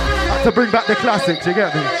inside. Had to bring back the classics, you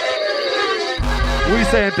get me? We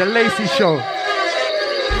saying the Lacey show.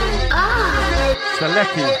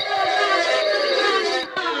 Selecki.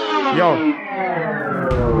 Yo.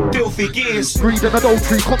 Filthy gears. Greed and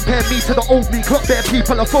adultery, compare me to the old me. Clock their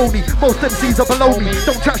people are phony. Most MCs are below me.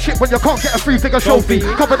 Don't chat shit when you can't get a 3-figure trophy.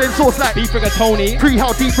 Covered in sauce like B-figure Tony. Free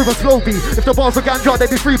how deep with a slow beat. If the bars were ganja,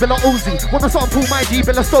 they'd be free Billa Ozy. Wanna sample my G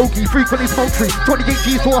Billa Stogie. Frequently smoke tree. 28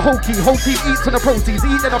 G's for a whole key. Whole team eats from the proceeds.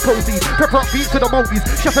 Eating the proceeds. Pepper up beats to the movies.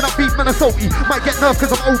 Chefing up beef Minnesota. Might get nerve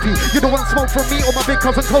cause I'm OP. You don't want smoke from me or my big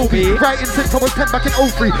cousin Toby. Writing since I was 10 back in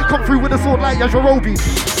 03. Come through with a sword like Yajirobe.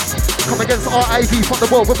 Come against RIV, fuck the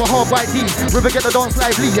world with a hard white D. River get the dance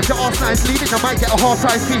lively. If your arse nicely, then I might get a hard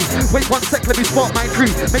price fee. Wait 1 sec, let me spot my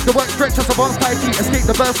tree. Make the work stretch as advanced Tai Chi. Escape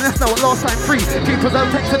the bird's nest, now at last time free. Keep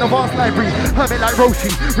preserved text in a vast library. Hermit like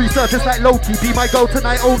Roshi, resurface like Loki. Be my girl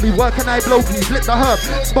tonight only, work and I blow please. Lit the herb,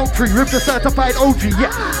 smoke tree, rip the certified OG.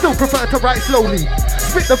 Yeah, still prefer to write slowly.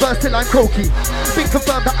 Spit the verse till I'm croaky. Been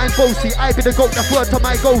confirmed that I'm bossy. I be the goat, that's word to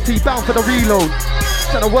my goatee. Bound for the reload.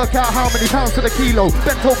 Trying to work out how many pounds to the kilo.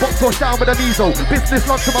 Bento box wash down with a meso. Business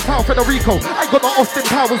lunch to my pal Federico. I got the Austin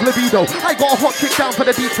Powers libido. I got a hot kick down for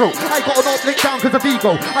the deep throat. I got an off lick down cause of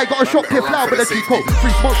ego. I got a shot piff loud with a cheat code.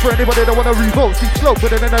 Free smoke for anybody that wanna revolt. See slope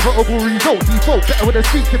with an inevitable result. Default better with a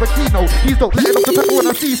speak give a keynote. He's dope, letting off the pepper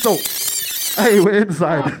when I see so. Hey, we're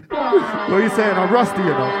inside. What are you saying? I'm rusty,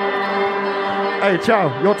 you know. Hey,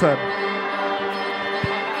 Chow, your turn.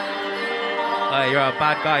 You're a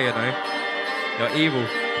bad guy, you know. You're evil.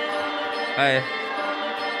 Hey.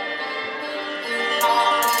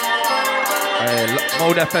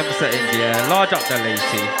 Mode FM settings, yeah. Large up the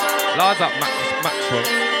Lacey. Large up Maxwell.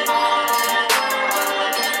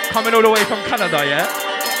 Coming all the way from Canada, yeah?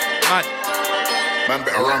 Man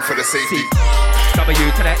better run for the safety. W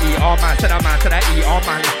to the E-R man, to the man to the E-R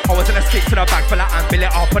man. I was gonna stick to the bag for that and bill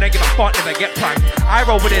it up. When I give a fuck, never get pranked. I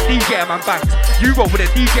roll with a DJ man bangs. You roll with a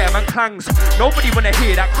DJ man clangs. Nobody wanna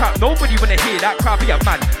hear that crap. Nobody wanna hear that crap. Be a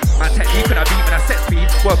man. My technique when I beat when I set speed.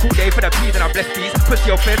 Work all day for the P's and I bless these.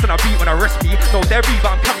 Pussy your face when I beat when I rest me. No, they're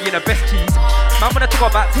but I'm carrying the best cheese. Man, when I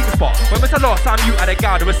talk about things, but when was the last time you had a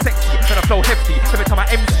gal that was sexy? Then I flow hefty. Every time I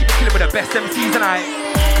MC, killing with the best MCs and I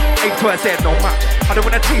ain't to I said no match. I don't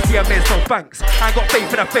wanna taste your mess, no thanks. I ain't got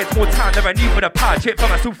faith in the feds, more time than I need with a pie chip for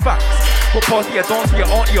myself facts. Put pause to your dance for your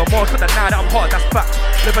auntie or more, cause the night that I'm hard, that's facts.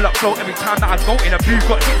 Level up flow every time that I go in a blue,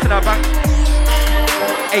 got hits in the bank.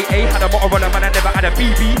 AA had a Motorola, man, I never had a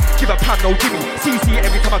BB. Give a pan, no Jimmy. CC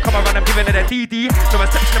every time I come around, I'm giving it a DD. No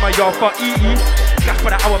reception in my yard for EE. Gas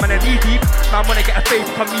for the hour, man, I knee deep. Man, wanna get a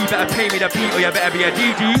favour from me, better pay me the beat, or you better be a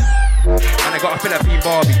GG. And I got a Philippine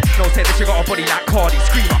Barbie. No say that she got a body like Cardi.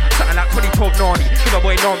 Screamer, something like 2012 Nani. Give a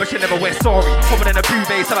boy norm, but she never wear sorry. Coming in a blue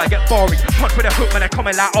base till I get boring. Punch with a hook, man, I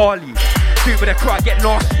coming like Arlie. Shoot with a crew, I get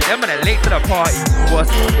nasty. Them man, I late to the party.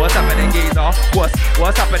 What's happening, geezer?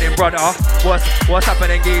 What's happening, brother? What's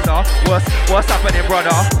happening, geezer? What's happening,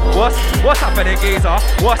 brother? What's happening, geezer?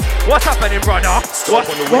 What's happening, brother?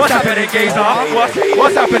 What's happening, geezer?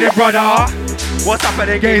 What's happening, brother? What's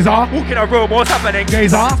happening, gazer? Walk in a room, what's happening,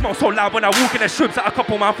 gazer? Smell so loud when I walk in the shoots that a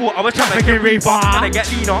couple man thought I was trafficking reaper. And I get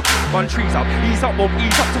leaner, run trees up, ease up, won't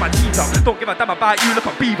ease up to my teeth up. Don't give a damn about you, look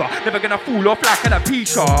a beaver. Never gonna fall off like a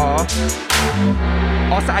peacher.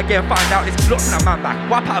 I'll say again, find out this looks in a man back.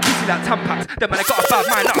 Wipe out a pussy like Tampax. Then when I got a bad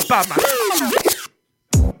mind, not a bad man.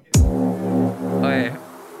 Hey,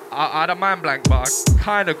 I had a mind blank, but I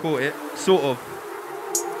kinda caught it, sort of.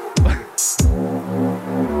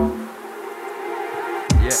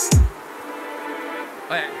 Yeah.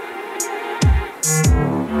 Right.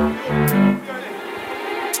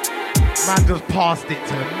 Man just passed it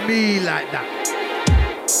to me like that.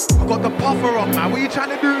 I got the puffer on, man. What are you trying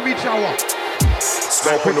to do with me, Chowa?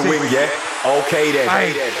 Smoke on the wing, yeah? Okay then.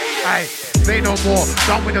 Aye. Say no more,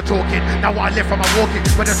 done with the talking. Now what I live from my walking.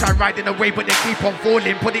 When I try riding away, but they keep on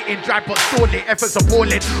falling. Put it in drive, but stall it. Efforts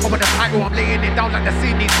appalling. Over the title, I'm laying it down like the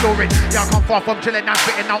scene needs storing. Yeah, I come far from chilling and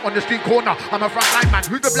spitting out on the street corner. I'm a front line man.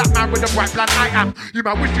 Who's the black man with the bright plan? I am. You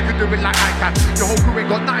might wish you could do it like I can. Your whole crew ain't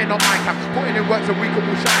got nothing on my cap. Putting in work so we can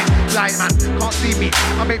all shine. Blind man, can't see me.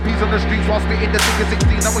 I make peace on the streets while spitting the sick of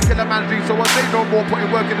 16s. I would kill a man's dream, so I say no more. Putting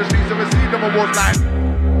work in the streets and receive them awards like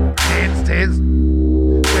Tins.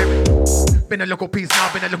 Been a little piece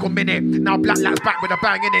now, been a little minute. Now Black Light's back with a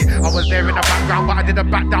bang in it. I was there in the background, but I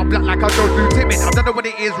didn't back down. Black like I don't do timid. I don't know what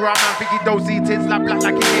it is, right man. Think he don't see tits like Black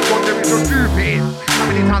like he ain't got there. It's so stupid. How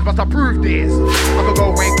many times must I prove this? I could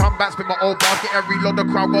go away, come back, spit my old bars, get every lot, the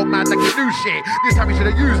crowd go mad like a new shit. This time we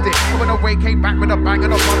should have used it. I went away, came back with a bang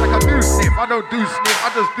and a buzz like I knew sniff, I don't do sniff, I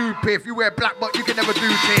just do piff. You wear black, but you can never do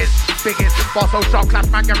tears. Biggest boss, so shot class,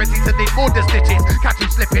 man, guaranteed to need more than stitches. Catch you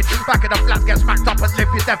slipping, back in the flats, get smacked up and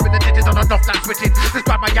limping. Deaf in the digits on enough flat switching.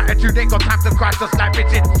 Describe my attitude, ain't got time to cry, just like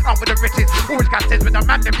bitching. Out with the riches, always got tits with the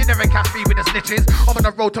man, them, you never catch me with the snitches. I'm on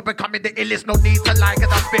the road to becoming the illest, no need to lie, cause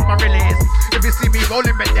I spit my realist. If you see me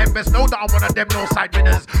rolling with them, best know that I'm one of them no side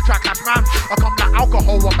winners. Track clash, man, I come like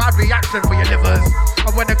alcohol, a bad reaction for your livers.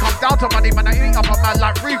 And when it comes down to money, man, I eat up a man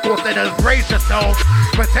like 3-course dinners. Brace yourself,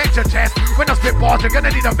 protect your chest. When I spit bars, you're gonna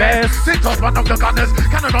need a vest. Sintos, one of the gunners,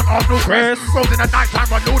 cannon on Arsenal crest. Rose in the night time,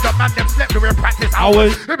 run all the man, them slept during practice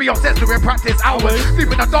hours. Who be obsessed during practice hours.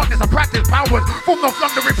 Sleep in the darkness and practice powers. From North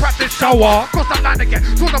London, we practice shower. Cross that line again,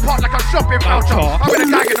 torn apart like a shopping voucher. I'm in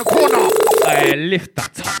a guy in the corner. Lift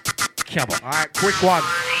that up. Come on. Alright, quick one.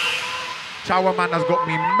 Shower man has got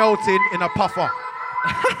me melting in a puffer.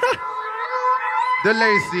 The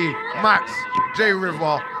Lacey, Max, J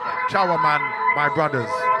River, Shower man, my brothers.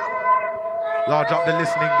 Large up the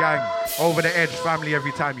listening gang. Over the edge, family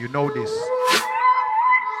every time, you know this.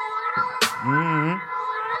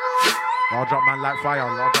 Large up man like fire,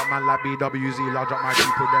 large up man like BWZ, large up my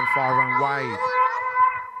people, them far and wide.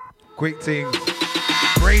 Quick things.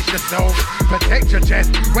 Brace yourself, protect your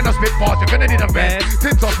chest. When I spit bars, you're gonna need a vest.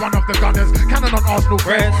 Tintos, one of the gunners, cannon on Arsenal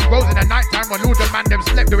crest. Rose in the night time when all the man them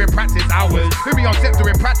slept during practice hours. Who be on set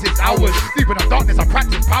during practice hours. Deep in the darkness, I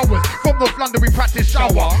practice powers. From North London, we practice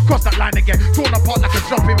shower. Cross that line again, torn apart like a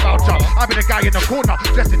shopping voucher. I be the guy in the corner,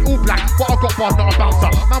 dressed in all black, but I got bars, not a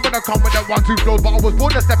bouncer. Man, when I come with that 1-2 flows, but I was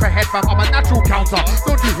born a step ahead, fam. I'm a natural counter.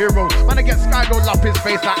 Don't do hero, man, I get sky roll up his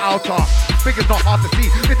face like outer. Figure's not hard to see,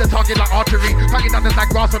 hit the target like archery. Hanging down the like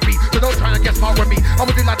grass for me, so don't try and get smart with me. I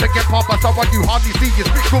would do like to get past by someone you hardly see. You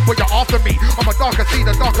speak good, but you're after me. I'm a darker sea,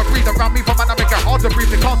 the darker breeze around me. For man, I make it hard to breathe.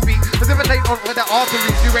 They can't speak, as if it ain't on with the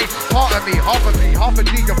arteries. You ain't part of me, half of me, half a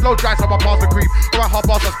G. Your flow dry, so my bars are creep. Or I hard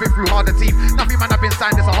bars, I spit through harder teeth. Nothing, man, I've been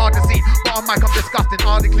signed, it's a harder scene. But on mic, I'm disgusting,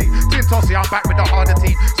 hardly. Tim Tossy, I'm back with the harder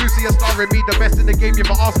team. Susie, a star in me, the best in the game. You're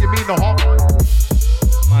asking me, no harm.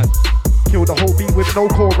 Man. Kill the whole beat with no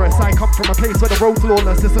chorus. I come from a place where the road's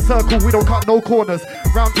lawless. It's a circle, we don't cut no corners.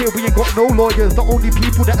 Round here we ain't got no lawyers. The only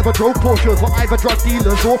people that ever drove Porsches were either drug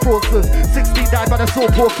dealers or fraudsters. 16 died by the sore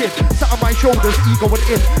poor kid. Sat on my shoulders, ego and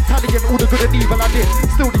in. Tallying all the good and evil I did.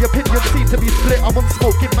 Still the opinions seem to be split. I'm on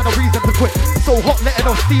smoke, give man a reason to quit. So hot, letting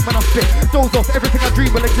off steam and I spit. Doze off, everything I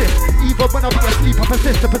dream will exist. Even when I be asleep I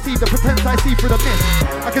persist to perceive the pretense I see through the mist.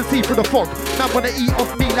 I can see through the fog. Man wanna eat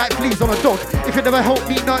off me like fleas on a dog. If you never help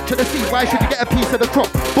me nurture the seed, why should you get a piece of the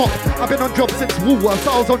crop? But I've been on job since Woolworths.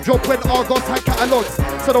 I was on job when Argos had catalogs.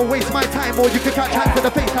 So don't waste my time or you can catch hands in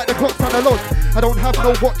the face like the clocks on the log. I don't have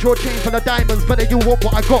no watch or chain for the diamonds, but you want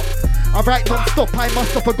what I got. I write non-stop, I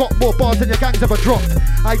must have forgot more bars than your gangs ever dropped.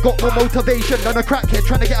 I got more motivation than a crackhead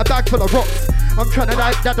trying to get a bag full of rocks. I'm trying to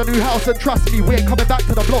dad a new house and trust me, we ain't coming back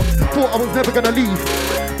to the blocks. Thought I was never gonna leave.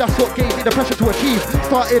 That's what gave me the pressure to achieve.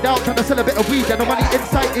 Started out trying to sell a bit of weed, and the money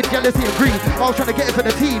incited jealousy and greed. I was trying to get it for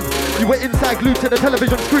the team. You were inside glued to the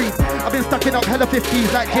television screen. I've been stacking up hella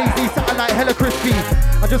 50s like Jay-Z, satellite hella crispy.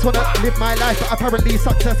 I just wanna live my life, but apparently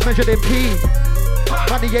success measured in P.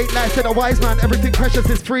 Money ain't life, said a wise man, everything precious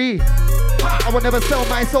is free. I will never sell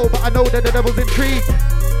my soul, but I know that the devil's intrigued.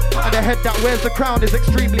 And the head that wears the crown is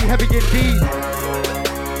extremely heavy indeed.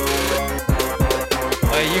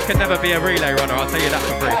 You can never be a relay runner, I'll tell you that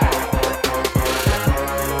for free.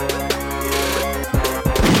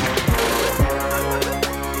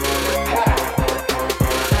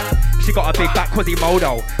 She got a big back cause he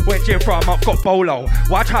modo. Went gym for a month, got bolo.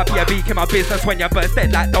 Why try to be a beak in my business when your bird's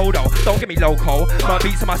dead like dodo? Don't get me loco, my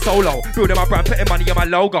beats are my solo. Building my brand, putting money on my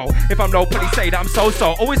logo. If I'm low, police say that I'm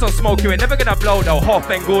so-so. Always on smoke, you ain't never gonna blow though. Half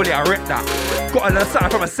Bengali, I rip that. Gotta learn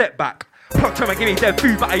something from a setback. Plot trying to give me dead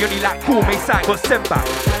food, but I only like cool, make sight, got sent back.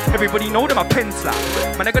 Everybody know that my pen slap.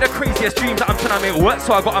 Man, I got the craziest dreams that I'm trying to make work,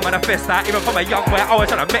 so I gotta manifest that. Even from a young boy, I was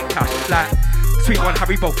trying to make cash. Like, sweet one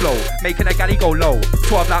Haribo flow, making a galley go low.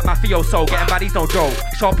 12 like mafioso, getting baddies no joke.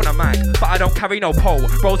 Sharp on a mic, but I don't carry no pole.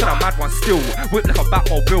 Bros on a mad one still, whip like a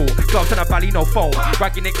Batmobile. Gloves on a valley, no phone.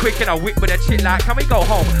 Ragging it quick and I whip with a chit like, can we go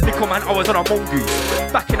home? Nickel man, I was on a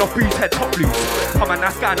mongoose. Backing off booze, head top loose. I'm a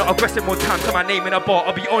nice guy, not aggressive more time, so my name in a bar,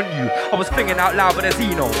 I'll be on you. I was flinging out loud with a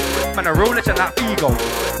Zeno. Man, a real legend like Figo.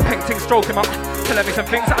 Painting, stroking my, telling me some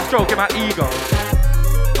things that I stroke in my ego.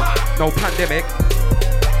 No pandemic.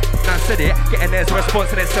 Man said it, getting there's a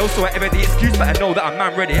response to themselves, so whatever the excuse, but I know that I'm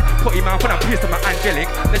man ready. Put him out when I'm pissed, I'm angelic.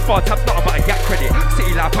 This bar tab's not about a yak credit.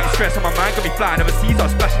 City life putting stress on my mind, got me flying overseas, I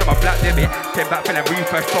was splashing on my black debit. Came back feeling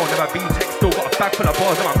refreshed, phone never been text, still got a bag full of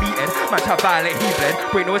bars on my meeting. Man try violate, he bled,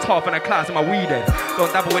 brain always half in the clouds in my weed head.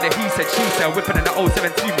 Don't dabble with it, he said, she said, whipping in the old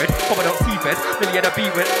 17 red. From a with. Millie had a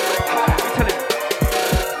beat with. You tell him.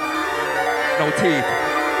 No teeth.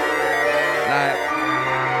 Like,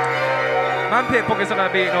 man pickpockets on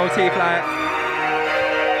a beat, no teeth. Like,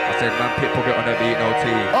 I said, man pickpocket on a beat, no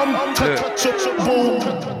teeth.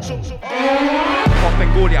 Off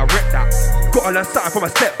Bengali, I ripped that. Got to learn something from a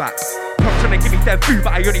step back. Not trying to give me dead food,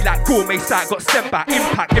 but I only like gourmet side. Got sent back,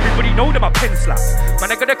 impact. Everybody know that my pen slap.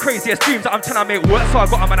 Man, I got the craziest dreams that I'm trying to make work, so I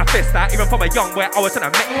got to manifest that. Even from a young where I was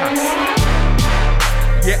trying to make that.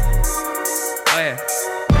 Yeah. Oh yeah.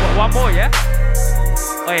 What, one more, yeah?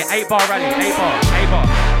 Oh yeah, 8 bar rally, 8 bar.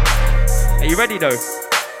 Are you ready though?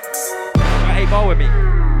 Got 8 bar with me.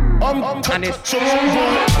 And it's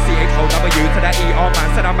C-H-O-W to that E-R man,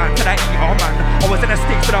 to that man, to that E-R man. I was in a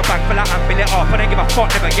stick to the bank, full of and bill it up. I don't give a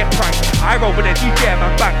fuck, never get pranked. I roll with a DJ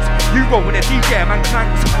man banks. You roll with a DJ man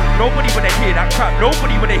clanks. Nobody wanna hear that crap,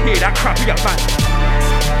 nobody wanna hear that crappy up man.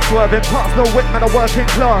 Swerving past, no whip, man, a working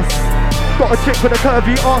class. Got a chick with a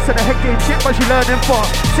curvy arse and a head game shit, but she learning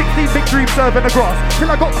fast. 16 big dreams serving the grass,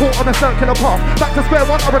 till I got caught on a circular path. Back to square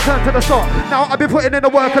one, I returned to the start. Now I've been putting in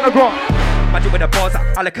the work and the graft. Magic with the bars,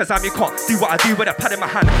 Alakazam, you can't do what I do with a pad in my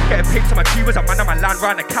hand. Getting paid to my G was a man on my land,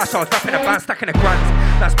 round the cash. I was rapping a band, stacking the grands.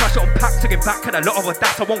 Now splash it on pack, took it back, and a lot of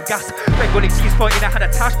that, I won't gas. Bengali G's 14, I had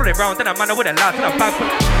a tash, pulling round, and a man with a lad, and a bag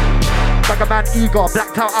full of Bagger man eager,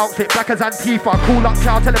 blacked out outfit, black as Antifa. Cool up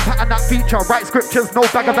cow, tell him pattern that feature. Write scriptures, no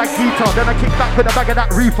bagger bag guitar. Then I kick back with a bag of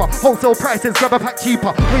that reefer. Wholesale prices, grab a pack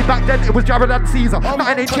cheaper. Way back then it was Jared and Caesar.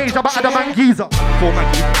 Nothing ain't changed, I'm at the man geezer. 4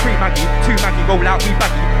 Maggie, 3 Maggie, 2 Maggie, roll out, we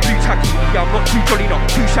baggy. Blue tacky, yeah I'm not too jolly, not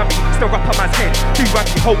too shabby. Still up on man's head, 2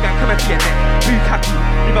 Waggy, whole gang come and see a neck. Blue khaki,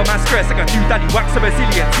 leave a man stress like a new daddy. Wax a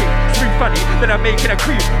Brazilian team, smooth funny, then I'm making a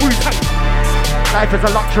cream. Who's happy? Life is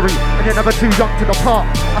a luxury, and you're never too young to depart.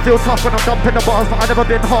 I feel tough when I'm dumping the bars, but I've never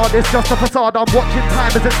been hard. It's just a facade. I'm watching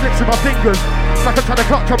time as it slips through my fingers. It's like I'm trying to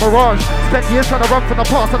clutch a mirage. Spent years trying to run from the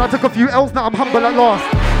past, and I took a few L's, now I'm humble at last.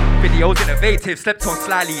 Videos innovative, slept on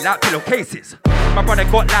slyly like pillowcases. My brother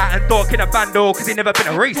got light and dark in a bando, cause he never been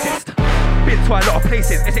a racist. Been to a lot of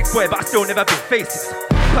places, Essex boy, but I still never been faces.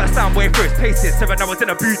 Put a sound way through his paces, 7 hours in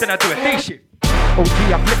a booth and I do a day shift. OG,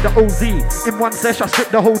 I flip the OZ. In one sesh, I strip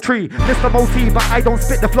the whole tree. Mr. Moti, but I don't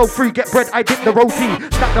spit the flow free. Get bread, I dip the roti.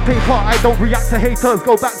 Stack the paper, I don't react to haters.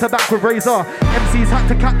 Go back to back with Razor. MCs had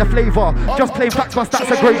to cut the flavour. Just plain facts, my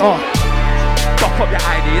stats are greater. Fuck up your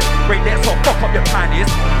ideas, break that so fuck up your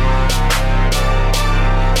pioneers.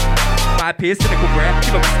 My peers, cynical rare,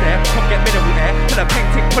 give him a stare. Come get mineral air, till a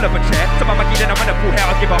painting, pull up a chair. To my Maggie, then I'm gonna pull hair,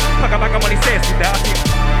 I'll give up. Pack a bag of money, says you there, I see.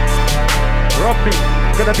 Rob me,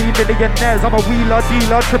 gonna be millionaires. I'm a wheeler,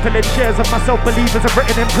 dealer, tripling shares of myself believers and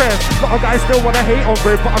written in prayers. Lot of guys still wanna hate on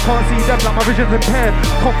Riv, but I can't see them like my vision's impaired.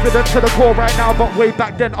 Confident to the core right now, but way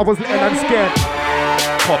back then I was little and scared.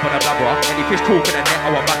 Pop on a blabber, any fish talking and net,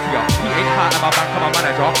 I want back to ya. He ain't high in my bank, I'm a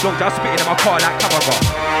manager. Long just spitting in my car like camera.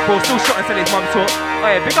 Bro, still shot until his mum talk. Oh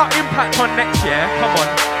yeah, big up Impact on next year, come on.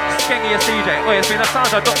 Skengy and CJ, oh yeah, it's been the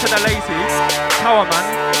sounds of Dr. DeLacy, Tower Man,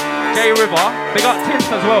 J River, big up Tints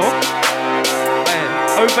as well.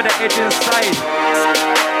 Over the edge inside.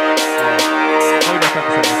 Hold up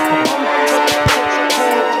episode, come on.